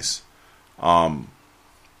Stark dies.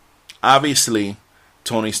 Obviously,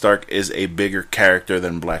 Tony Stark is a bigger character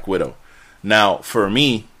than Black Widow. Now, for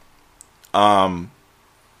me, I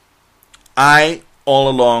all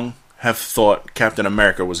along have thought Captain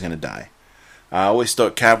America was going to die. I always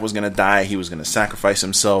thought Cap was going to die. He was going to sacrifice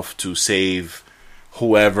himself to save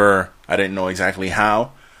whoever. I didn't know exactly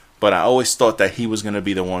how, but I always thought that he was going to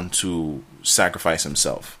be the one to sacrifice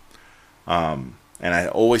himself. And I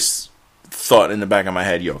always thought in the back of my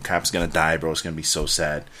head, yo, Cap's going to die, bro. It's going to be so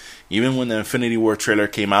sad. Even when the Infinity War trailer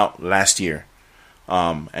came out last year,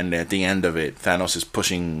 and at the end of it, Thanos is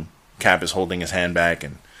pushing, Cap is holding his hand back,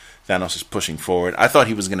 and Thanos is pushing forward. I thought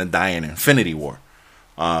he was going to die in Infinity War.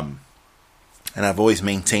 And I've always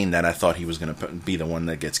maintained that I thought he was going to be the one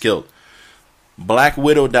that gets killed. Black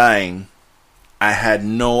Widow dying, I had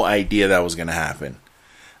no idea that was going to happen.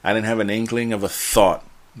 I didn't have an inkling of a thought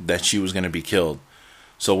that she was going to be killed.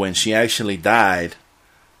 So when she actually died,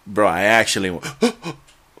 bro, I actually,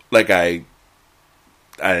 like I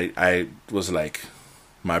was like,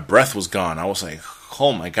 my breath was gone. I was like,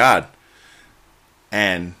 oh my God.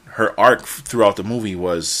 And her arc throughout the movie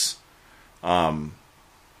was,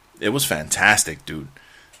 it was fantastic, dude.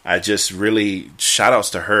 I just really, shout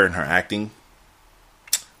outs to her and her acting,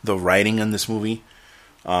 the writing in this movie,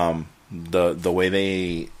 the way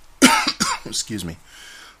they, excuse me,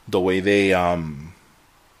 the way they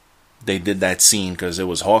did that scene, because it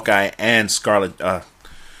was Hawkeye and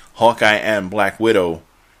Black Widow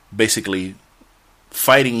basically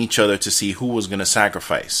fighting each other to see who was going to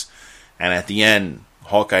sacrifice. And at the end,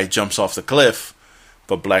 Hawkeye jumps off the cliff,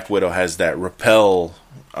 but Black Widow has that rappel,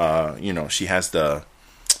 she has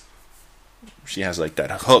like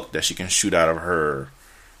that hook that she can shoot out of her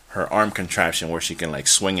arm contraption where she can like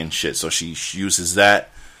swing and shit. So she uses that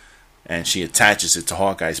and she attaches it to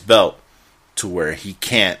Hawkeye's belt to where he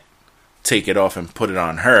can't take it off and put it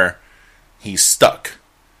on her. He's stuck.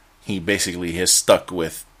 He basically is stuck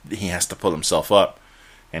with, he has to pull himself up,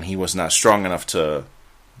 and he was not strong enough to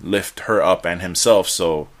lift her up and himself,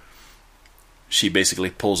 so she basically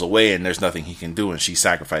pulls away and there's nothing he can do, and she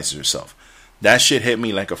sacrifices herself. That shit hit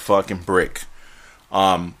me like a fucking brick.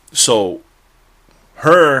 So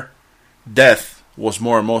her death was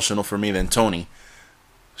more emotional for me than Tony,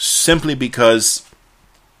 simply because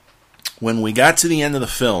when we got to the end of the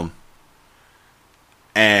film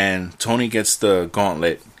and Tony gets the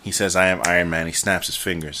gauntlet, he says, "I am Iron Man." He snaps his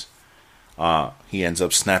fingers. He ends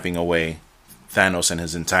up snapping away Thanos and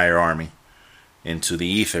his entire army into the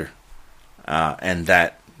ether,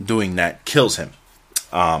 and doing that kills him.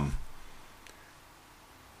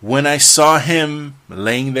 When I saw him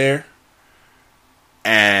laying there,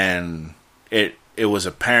 and it was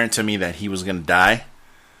apparent to me that he was gonna die,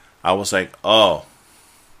 I was like, oh,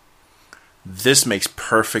 this makes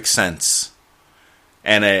perfect sense.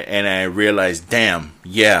 And I realized, damn,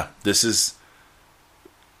 yeah, this is,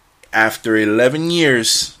 after 11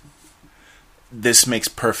 years, this makes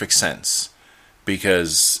perfect sense.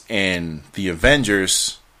 Because in the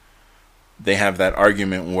Avengers, they have that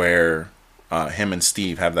argument where, him and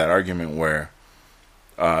Steve have that argument where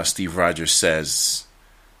Steve Rogers says,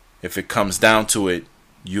 if it comes down to it,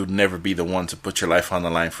 you'd never be the one to put your life on the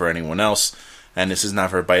line for anyone else. And this is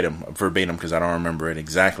not verbatim because I don't remember it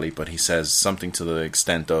exactly, but he says something to the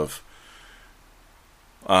extent of,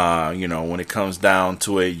 when it comes down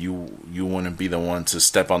to it, you wouldn't be the one to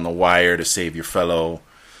step on the wire to save your fellow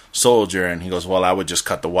soldier. And he goes, well, I would just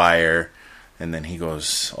cut the wire. And then he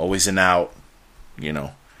goes, always and out,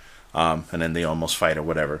 and then they almost fight or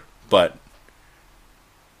whatever. But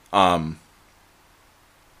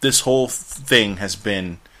this whole thing has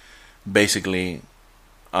been basically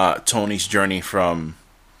Tony's journey from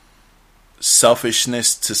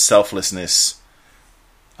selfishness to selflessness,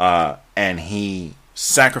 and he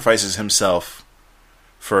sacrifices himself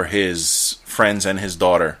for his friends and his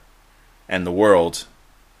daughter and the world,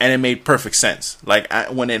 and it made perfect sense. Like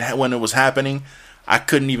when it was happening, I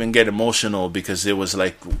couldn't even get emotional because it was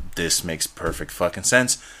like, this makes perfect fucking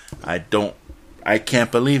sense. I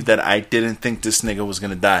can't believe that I didn't think this nigga was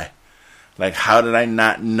gonna die. Like, how did I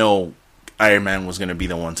not know Iron Man was gonna be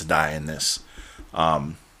the one to die in this?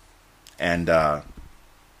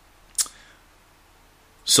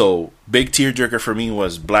 So big tearjerker for me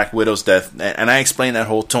was Black Widow's death, and I explained that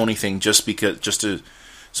whole Tony thing just to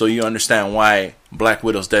so you understand why Black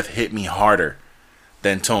Widow's death hit me harder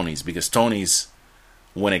than Tony's, because Tony's,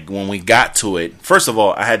 when we got to it, first of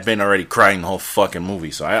all, I had been already crying the whole fucking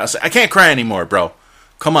movie, so I can't cry anymore, bro.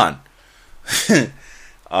 Come on.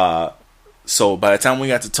 So by the time we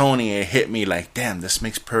got to Tony, it hit me like, damn, this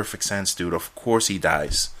makes perfect sense, dude. Of course he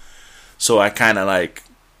dies. So I kind of like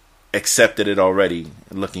accepted it already,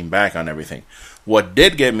 looking back on everything. What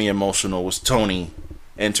did get me emotional was Tony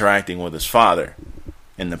interacting with his father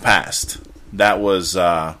in the past. That was,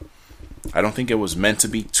 I don't think it was meant to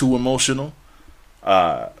be too emotional,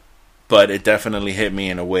 but it definitely hit me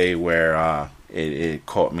in a way where it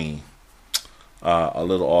caught me a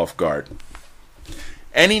little off guard.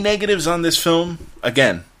 Any negatives on this film?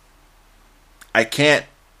 Again, I can't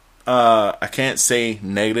say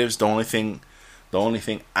negatives. The only thing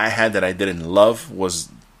I had that I didn't love was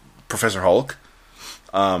Professor Hulk,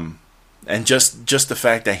 and just the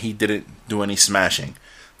fact that he didn't do any smashing.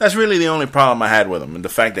 That's really the only problem I had with him, and the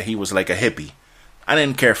fact that he was like a hippie. I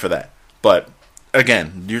didn't care for that. But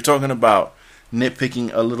again, you're talking about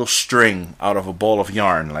nitpicking a little string out of a ball of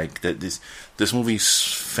yarn. Like this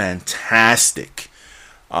movie's fantastic,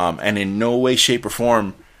 and in no way, shape, or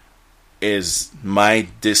form is my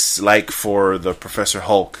dislike for the Professor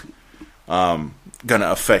Hulk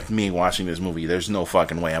gonna affect me watching this movie. There's no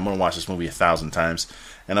fucking way. I'm gonna watch this movie 1,000 times,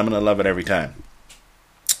 and I'm gonna love it every time.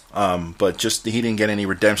 But just he didn't get any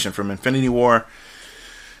redemption from Infinity War.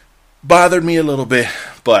 Bothered me a little bit,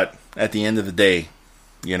 but at the end of the day,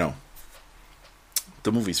 you know,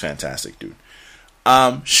 the movie's fantastic, dude.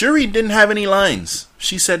 Shuri didn't have any lines.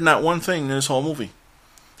 She said not one thing in this whole movie.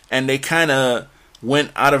 And they kind of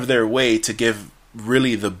went out of their way to give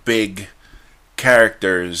really the big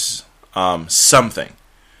characters something.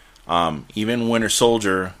 Even Winter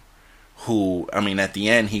Soldier, who, I mean, at the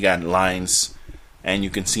end he got lines, and you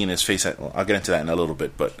can see in his face, I'll get into that in a little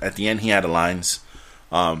bit, but at the end he had lines.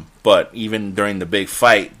 But even during the big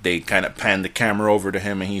fight, they kind of panned the camera over to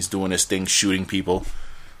him, and he's doing his thing, shooting people.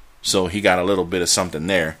 So he got a little bit of something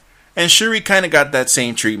there. And Shuri kind of got that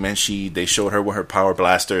same treatment. They showed her with her power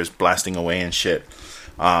blaster is blasting away and shit.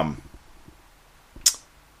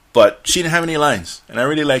 But she didn't have any lines, and I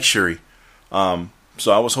really like Shuri.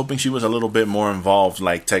 So I was hoping she was a little bit more involved,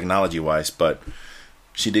 like technology-wise, but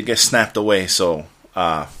she did get snapped away. So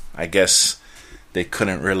I guess they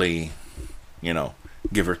couldn't really,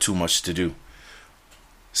 give her too much to do.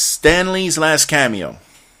 Stan Lee's last cameo.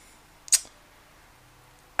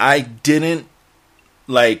 I didn't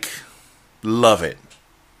love it.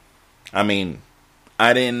 I mean,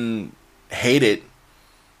 I didn't hate it.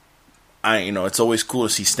 It's always cool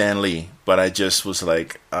to see Stan Lee, but I just was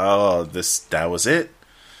like, oh, that was it.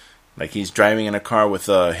 Like, he's driving in a car with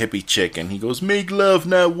a hippie chick, and he goes, "Make love,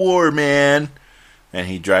 not war, man," and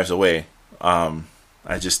he drives away. I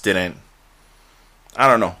just didn't. I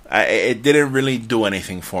don't know. It didn't really do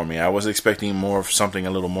anything for me. I was expecting more of something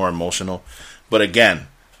a little more emotional, but again,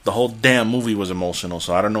 the whole damn movie was emotional,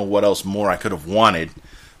 so I don't know what else more I could have wanted.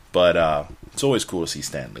 But it's always cool to see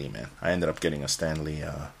Stan Lee, man. I ended up getting a Stan Lee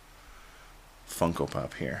Funko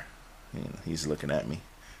Pop here. He's looking at me.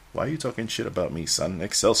 Why are you talking shit about me, son?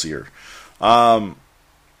 Excelsior. I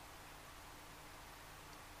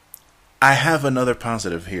have another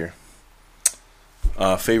positive here.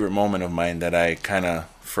 A favorite moment of mine that I kind of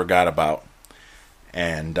forgot about.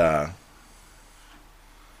 And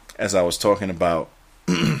as I was talking about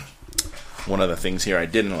one of the things here I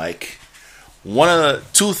didn't like, one of the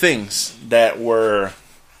two things that were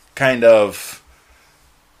kind of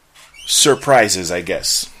surprises, I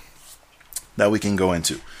guess, that we can go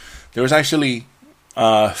into. There was actually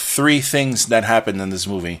 3 things that happened in this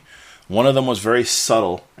movie. One of them was very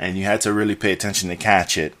subtle, and you had to really pay attention to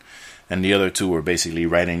catch it. And the other 2 were basically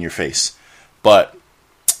right in your face. But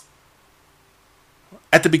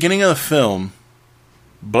at the beginning of the film,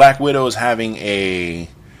 Black Widow is having a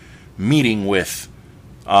meeting with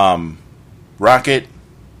Rocket,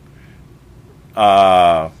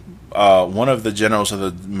 one of the generals of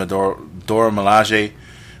the Dora Milaje,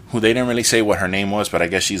 who they didn't really say what her name was, but I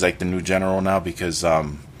guess she's like the new general now because,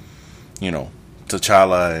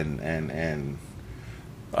 T'Challa and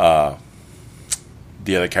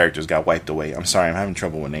the other characters got wiped away. I'm sorry, I'm having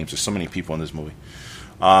trouble with names. There's so many people in this movie.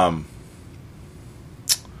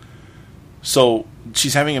 So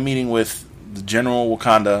she's having a meeting with the General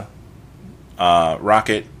Wakanda,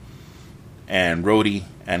 Rocket, and Rhodey,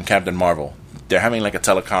 and Captain Marvel. They're having like a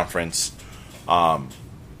teleconference,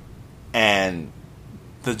 and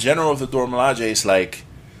the General of the Dora Milaje is like,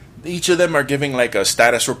 each of them are giving like a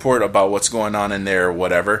status report about what's going on in there or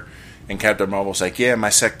whatever. And Captain Marvel's like, yeah, my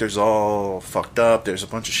sector's all fucked up. There's a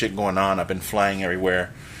bunch of shit going on. I've been flying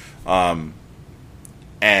everywhere.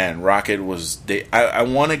 And Rocket was... I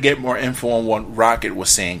want to get more info on what Rocket was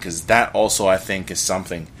saying, because that also, I think, is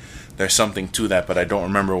something. There's something to that, but I don't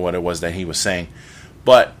remember what it was that he was saying.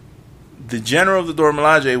 But the General of the Dora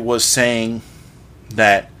Milaje was saying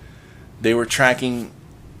that they were tracking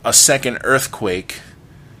a second earthquake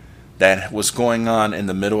that was going on in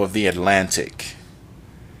the middle of the Atlantic.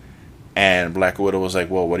 And Black Widow was like,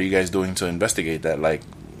 well, what are you guys doing to investigate that? Like,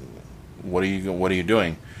 what are you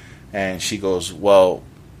doing? And she goes, well,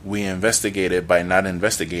 we investigate it by not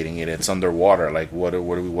investigating it. It's underwater. Like, what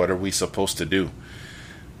are we supposed to do?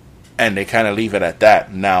 And they kind of leave it at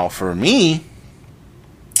that. Now, for me,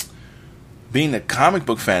 being the comic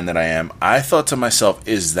book fan that I am, I thought to myself,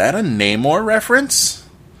 is that a Namor reference?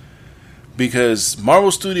 Because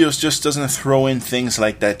Marvel Studios just doesn't throw in things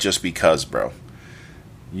like that just because, bro.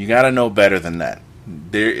 You gotta know better than that.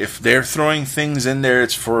 If they're throwing things in there,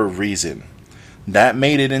 it's for a reason. That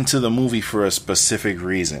made it into the movie for a specific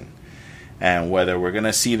reason. And whether we're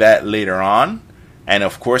gonna see that later on, and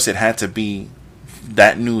of course it had to be,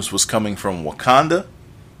 that news was coming from Wakanda.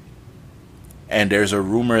 And there's a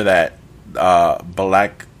rumor that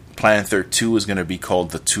Black Panther 2 is gonna be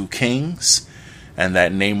called The Two Kings, and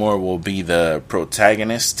that Namor will be the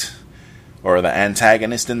protagonist or the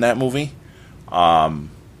antagonist in that movie.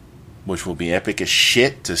 Which will be epic as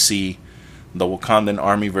shit to see the Wakandan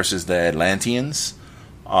army versus the Atlanteans.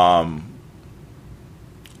 Again,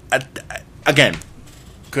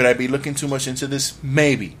 could I be looking too much into this?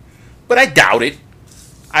 Maybe. But I doubt it.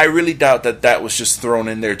 I really doubt that was just thrown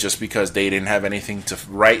in there just because they didn't have anything to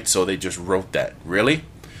write, so they just wrote that. Really?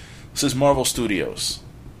 This is Marvel Studios.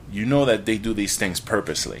 You know that they do these things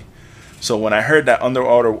purposely. So when I heard that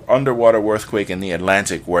underwater earthquake in the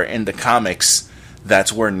Atlantic, where in the comics,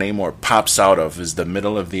 that's where Namor pops out of, is the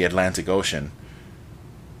middle of the Atlantic Ocean.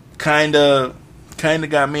 Kinda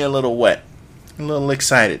got me a little wet. A little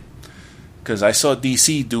excited. Because I saw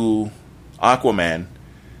DC do Aquaman,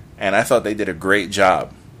 and I thought they did a great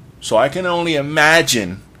job. So I can only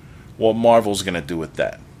imagine what Marvel's going to do with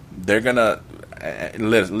that. They're going to...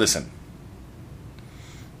 listen.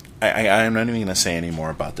 I'm not even going to say any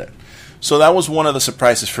more about that. So that was one of the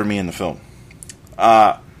surprises for me in the film.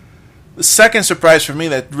 The second surprise for me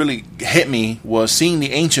that really hit me was seeing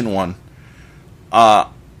the Ancient One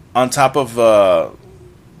on top of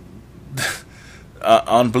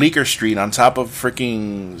on Bleecker Street, on top of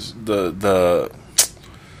freaking the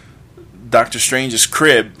Doctor Strange's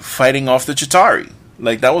crib, fighting off the Chitauri.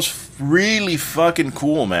 Like, that was really fucking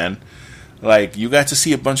cool, man. Like, you got to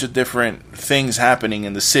see a bunch of different things happening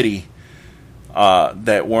in the city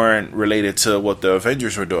that weren't related to what the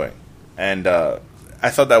Avengers were doing, and I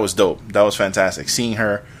thought that was dope. That was fantastic. Seeing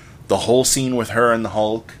her, the whole scene with her and the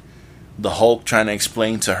Hulk trying to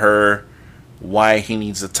explain to her why he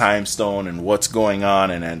needs the time stone and what's going on,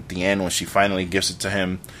 and at the end when she finally gives it to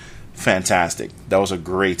him, fantastic. That was a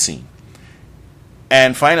great scene.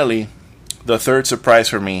 And finally, the third surprise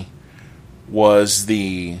for me was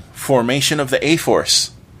the formation of the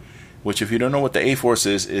A-Force, which, if you don't know what the A-Force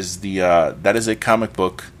is the that is a comic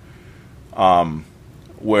book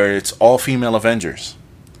where it's all female Avengers.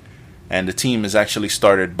 And the team is actually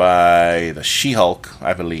started by the She-Hulk,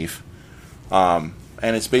 I believe. And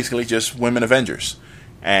it's basically just women Avengers.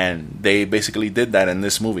 And they basically did that in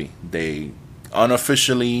this movie. They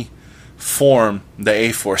unofficially formed the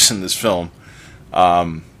A-Force in this film.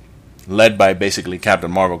 Led by basically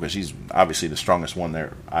Captain Marvel, because she's obviously the strongest one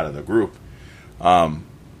there out of the group.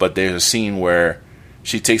 But there's a scene where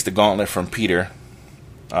she takes the gauntlet from Peter,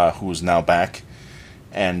 who's now back.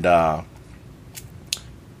 And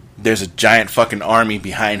there's a giant fucking army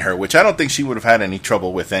behind her, which I don't think she would have had any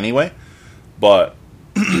trouble with anyway. But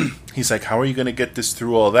he's like, how are you going to get this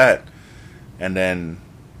through all that? And then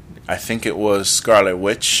I think it was Scarlet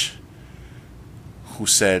Witch who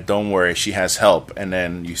said, don't worry, she has help. And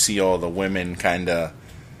then you see all the women kind of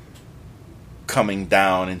coming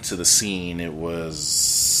down into the scene. It was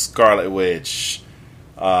Scarlet Witch,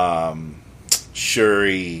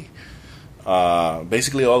 Shuri,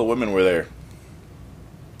 basically all the women were there.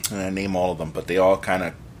 And I name all of them, but they all kind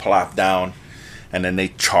of plop down, and then they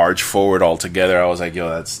charge forward all together. I was like, yo,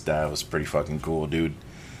 that was pretty fucking cool, dude.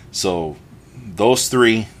 So those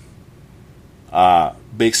three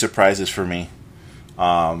big surprises for me.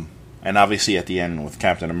 And obviously at the end with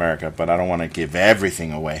Captain America, but I don't want to give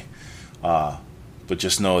everything away. But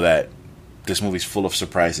just know that this movie's full of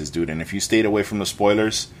surprises, dude. And if you stayed away from the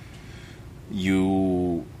spoilers,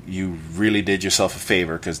 you really did yourself a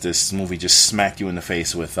favor, because this movie just smacked you in the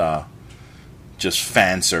face with just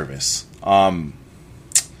fan service.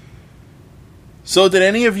 So did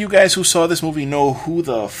any of you guys who saw this movie know who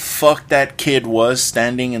the fuck that kid was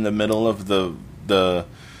standing in the middle of the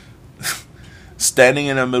standing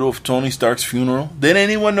in the middle of Tony Stark's funeral? Did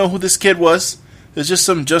anyone know who this kid was? There's just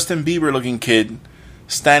some Justin Bieber looking kid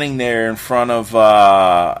standing there in front of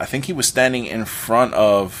I think he was standing in front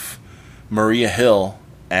of Maria Hill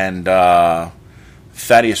and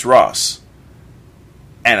Thaddeus Ross.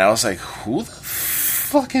 And I was like, who the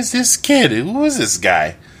fuck is this kid? Who is this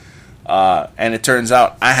guy? And it turns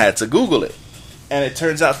out I had to Google it. And it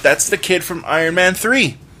turns out that's the kid from Iron Man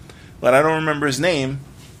 3. But I don't remember his name.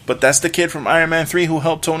 But that's the kid from Iron Man 3 who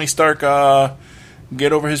helped Tony Stark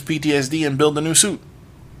get over his PTSD and build a new suit.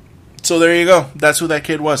 So there you go. That's who that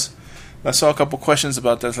kid was. I saw a couple questions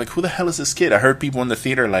about that. It's like, who the hell is this kid? I heard people in the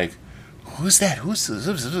theater like, who's that? Who's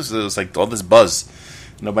this? It was like all this buzz.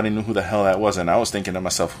 Nobody knew who the hell that was. And I was thinking to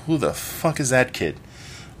myself, who the fuck is that kid?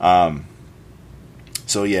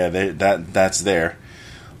 So yeah, that's there.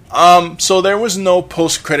 So there was no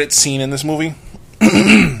post-credit scene in this movie.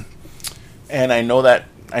 And I knew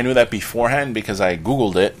that beforehand because I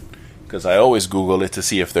Googled it. Because I always Google it to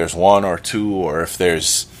see if there's one or two, or if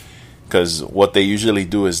there's... Because what they usually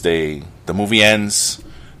do is the movie ends,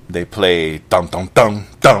 they play dum dum dum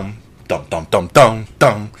dum dum dum dum dum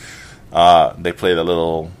dum. They play the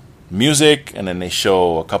little music, and then they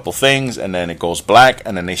show a couple things, and then it goes black,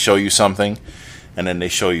 and then they show you something, and then they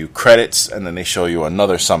show you credits, and then they show you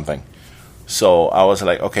another something. So I was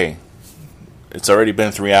like, okay, it's already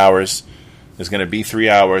been 3 hours. There's going to be 3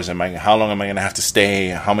 hours. How long am I going to have to stay?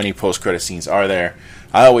 How many post-credit scenes are there?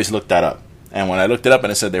 I always look that up. And when I looked it up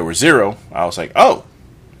and it said there were 0, I was like, oh,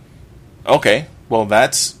 okay, well,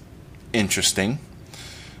 that's interesting.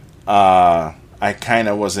 I kind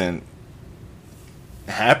of wasn't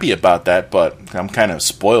happy about that, but I'm kind of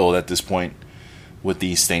spoiled at this point with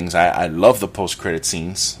these things. I love the post-credit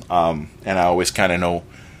scenes, and I always kind of know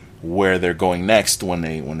where they're going next when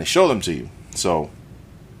they show them to you. So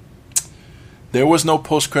there was no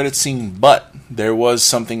post-credit scene, but there was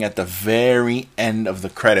something at the very end of the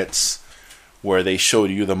credits where they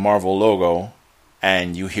showed you the Marvel logo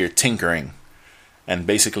and you hear tinkering. And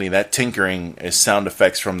basically that tinkering is sound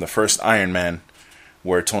effects from the first Iron Man,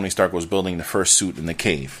 where Tony Stark was building the first suit in the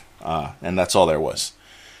cave. And that's all there was.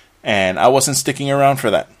 And I wasn't sticking around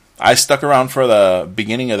for that. I stuck around for the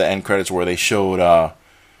beginning of the end credits where they showed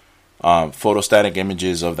photostatic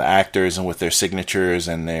images of the actors and with their signatures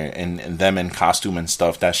and them in costume and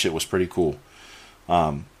stuff. That shit was pretty cool.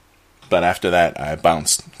 But after that, I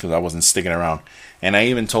bounced because I wasn't sticking around. And I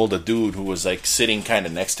even told a dude who was like sitting kind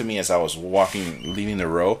of next to me as I was leaving the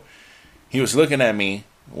row. He was looking at me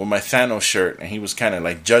with my Thanos shirt, and he was kind of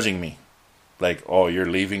like judging me. Like, oh, you're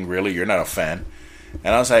leaving? Really? You're not a fan?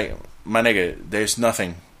 And I was like, my nigga, there's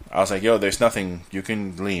nothing. I was like, yo, there's nothing. You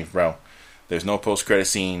can leave, bro. There's no post-credit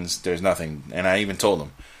scenes. There's nothing. And I even told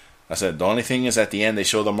him. I said, the only thing is at the end, they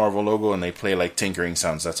show the Marvel logo and they play like tinkering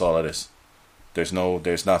sounds. That's all it is. There's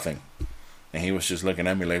nothing. And he was just looking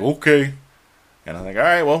at me like, okay. And I'm like, all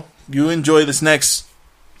right, well, you enjoy this next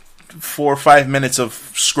 4 or 5 minutes of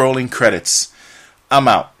scrolling credits. I'm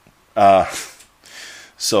out.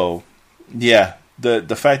 So, yeah,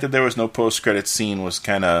 the fact that there was no post-credit scene was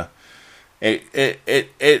kind of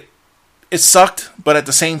it sucked, but at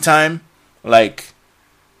the same time, like,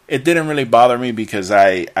 it didn't really bother me because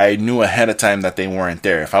I knew ahead of time that they weren't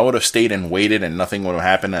there. If I would have stayed and waited and nothing would have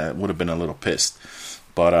happened, I would have been a little pissed.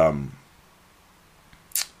 But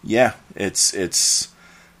yeah, it's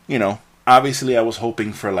you know, obviously I was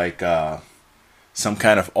hoping for like some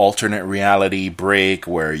kind of alternate reality break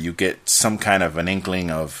where you get some kind of an inkling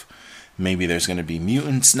of maybe there's going to be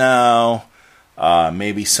mutants now.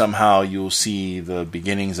 Maybe somehow you'll see the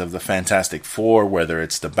beginnings of the Fantastic Four, whether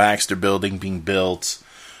it's the Baxter building being built,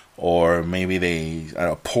 or maybe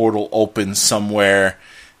a portal opens somewhere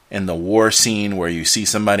in the war scene where you see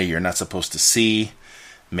somebody you're not supposed to see.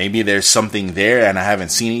 Maybe there's something there and I haven't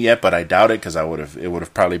seen it yet, but I doubt it because it would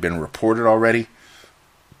have probably been reported already.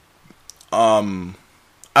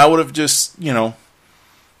 I would have just,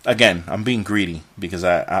 again, I'm being greedy because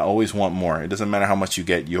I always want more. It doesn't matter how much you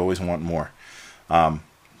get, you always want more.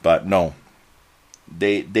 But no,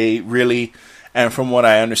 they really, and from what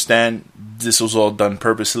I understand, this was all done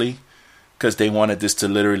purposely because they wanted this to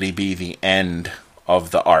literally be the end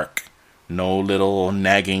of the arc. No little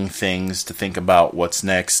nagging things to think about what's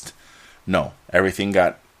next. No, everything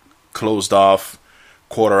got closed off,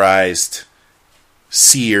 cauterized,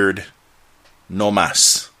 seared, no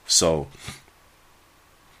mas. So,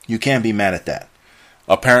 You can't be mad at that.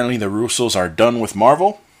 Apparently, the Russos are done with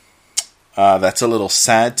Marvel. That's a little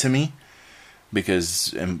sad to me,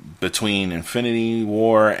 because between Infinity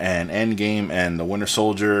War and Endgame and the Winter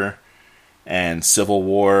Soldier and Civil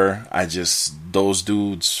War, those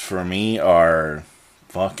dudes for me are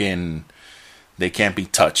fucking, they can't be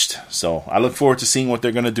touched. So I look forward to seeing what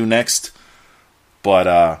they're going to do next.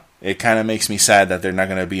 But it kind of makes me sad that they're not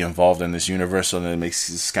going to be involved in this universe. And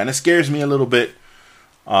it kind of scares me a little bit.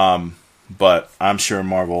 But I'm sure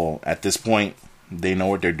Marvel, at this point, they know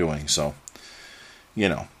what they're doing. So,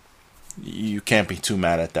 you can't be too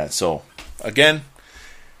mad at that. So, again,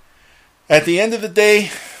 at the end of the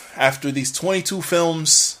day, after these 22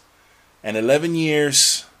 films and 11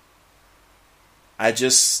 years,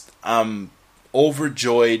 I'm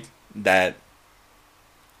overjoyed that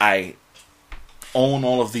I own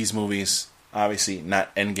all of these movies. Obviously,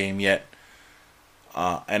 not Endgame yet.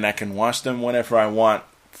 And I can watch them whenever I want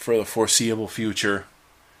for the foreseeable future.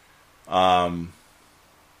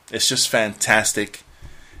 It's just fantastic.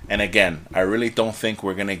 And again, I really don't think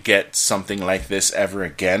we're going to get something like this ever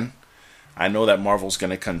again. I know that Marvel's going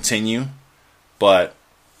to continue, but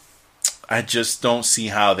I just don't see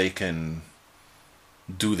how they can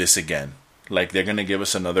do this again. Like, they're going to give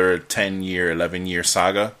us another 10-year, 11-year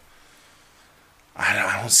saga.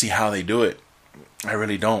 I don't see how they do it. I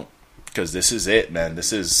really don't. Because this is it, man.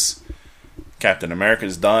 This is... Captain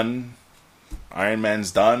America's done. Iron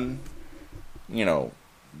Man's done.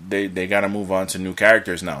 They got to move on to new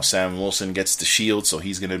characters now. Sam Wilson gets the shield, so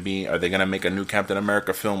he's going to be... Are they going to make a new Captain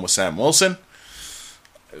America film with Sam Wilson?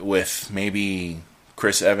 With maybe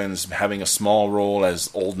Chris Evans having a small role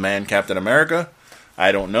as old man Captain America?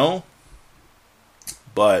 I don't know.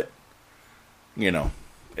 But,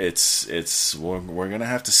 it's we're going to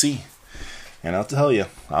have to see. And I'll tell you,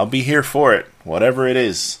 I'll be here for it, whatever it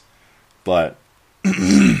is. But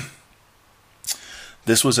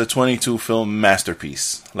this was a 22 film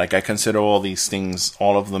masterpiece. Like, I consider all these things,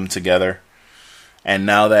 all of them together. And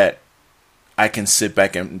now that I can sit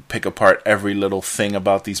back and pick apart every little thing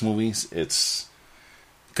about these movies, it's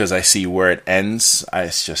because I see where it ends.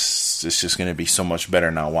 It's just going to be so much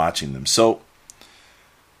better now watching them. So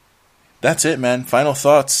that's it, man. Final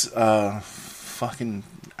thoughts. I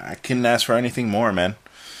couldn't ask for anything more, man.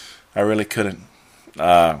 I really couldn't.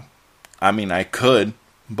 I could,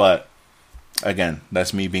 but again,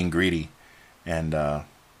 that's me being greedy, and I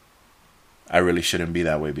really shouldn't be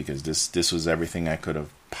that way, because this was everything I could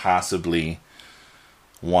have possibly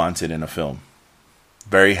wanted in a film.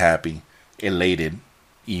 Very happy, elated,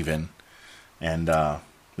 even, and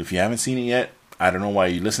if you haven't seen it yet, I don't know why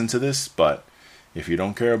you listen to this, but if you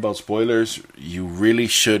don't care about spoilers, you really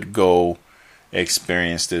should go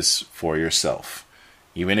experience this for yourself.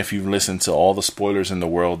 Even if you've listened to all the spoilers in the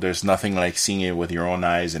world, there's nothing like seeing it with your own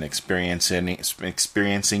eyes and experiencing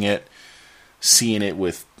it, seeing it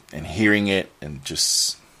with and hearing it and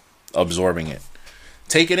just absorbing it.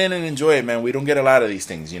 Take it in and enjoy it, man. We don't get a lot of these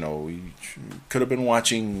things. We could have been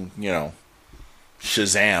watching,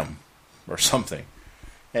 Shazam or something.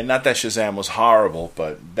 And not that Shazam was horrible,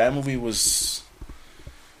 but that movie was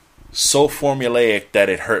so formulaic that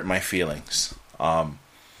it hurt my feelings.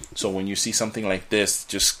 So when you see something like this,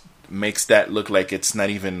 just makes that look like it's not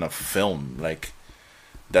even a film. Like,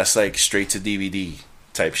 that's like straight to DVD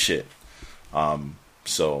type shit.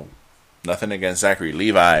 So nothing against Zachary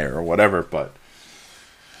Levi or whatever, but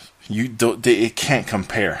it can't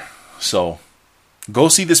compare. So go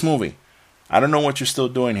see this movie. I don't know what you're still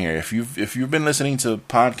doing here. If you've been listening to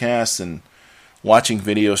podcasts and watching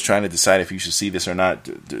videos trying to decide if you should see this or not,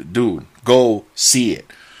 dude, go see it.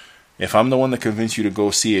 If I'm the one that convinced you to go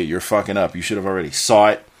see it, you're fucking up. You should have already saw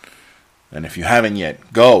it. And if you haven't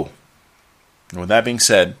yet, go. And with that being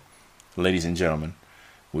said, ladies and gentlemen,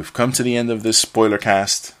 we've come to the end of this spoiler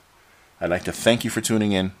cast. I'd like to thank you for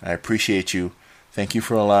tuning in. I appreciate you. Thank you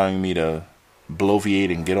for allowing me to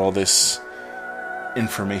bloviate and get all this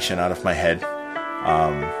information out of my head.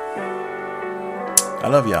 I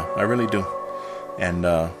love y'all. I really do. And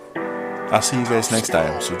I'll see you guys next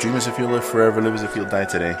time. So dream as if you'll live forever, live as if you'll die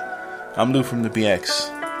today. I'm Lou from the BX,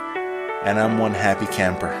 and I'm one happy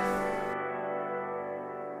camper.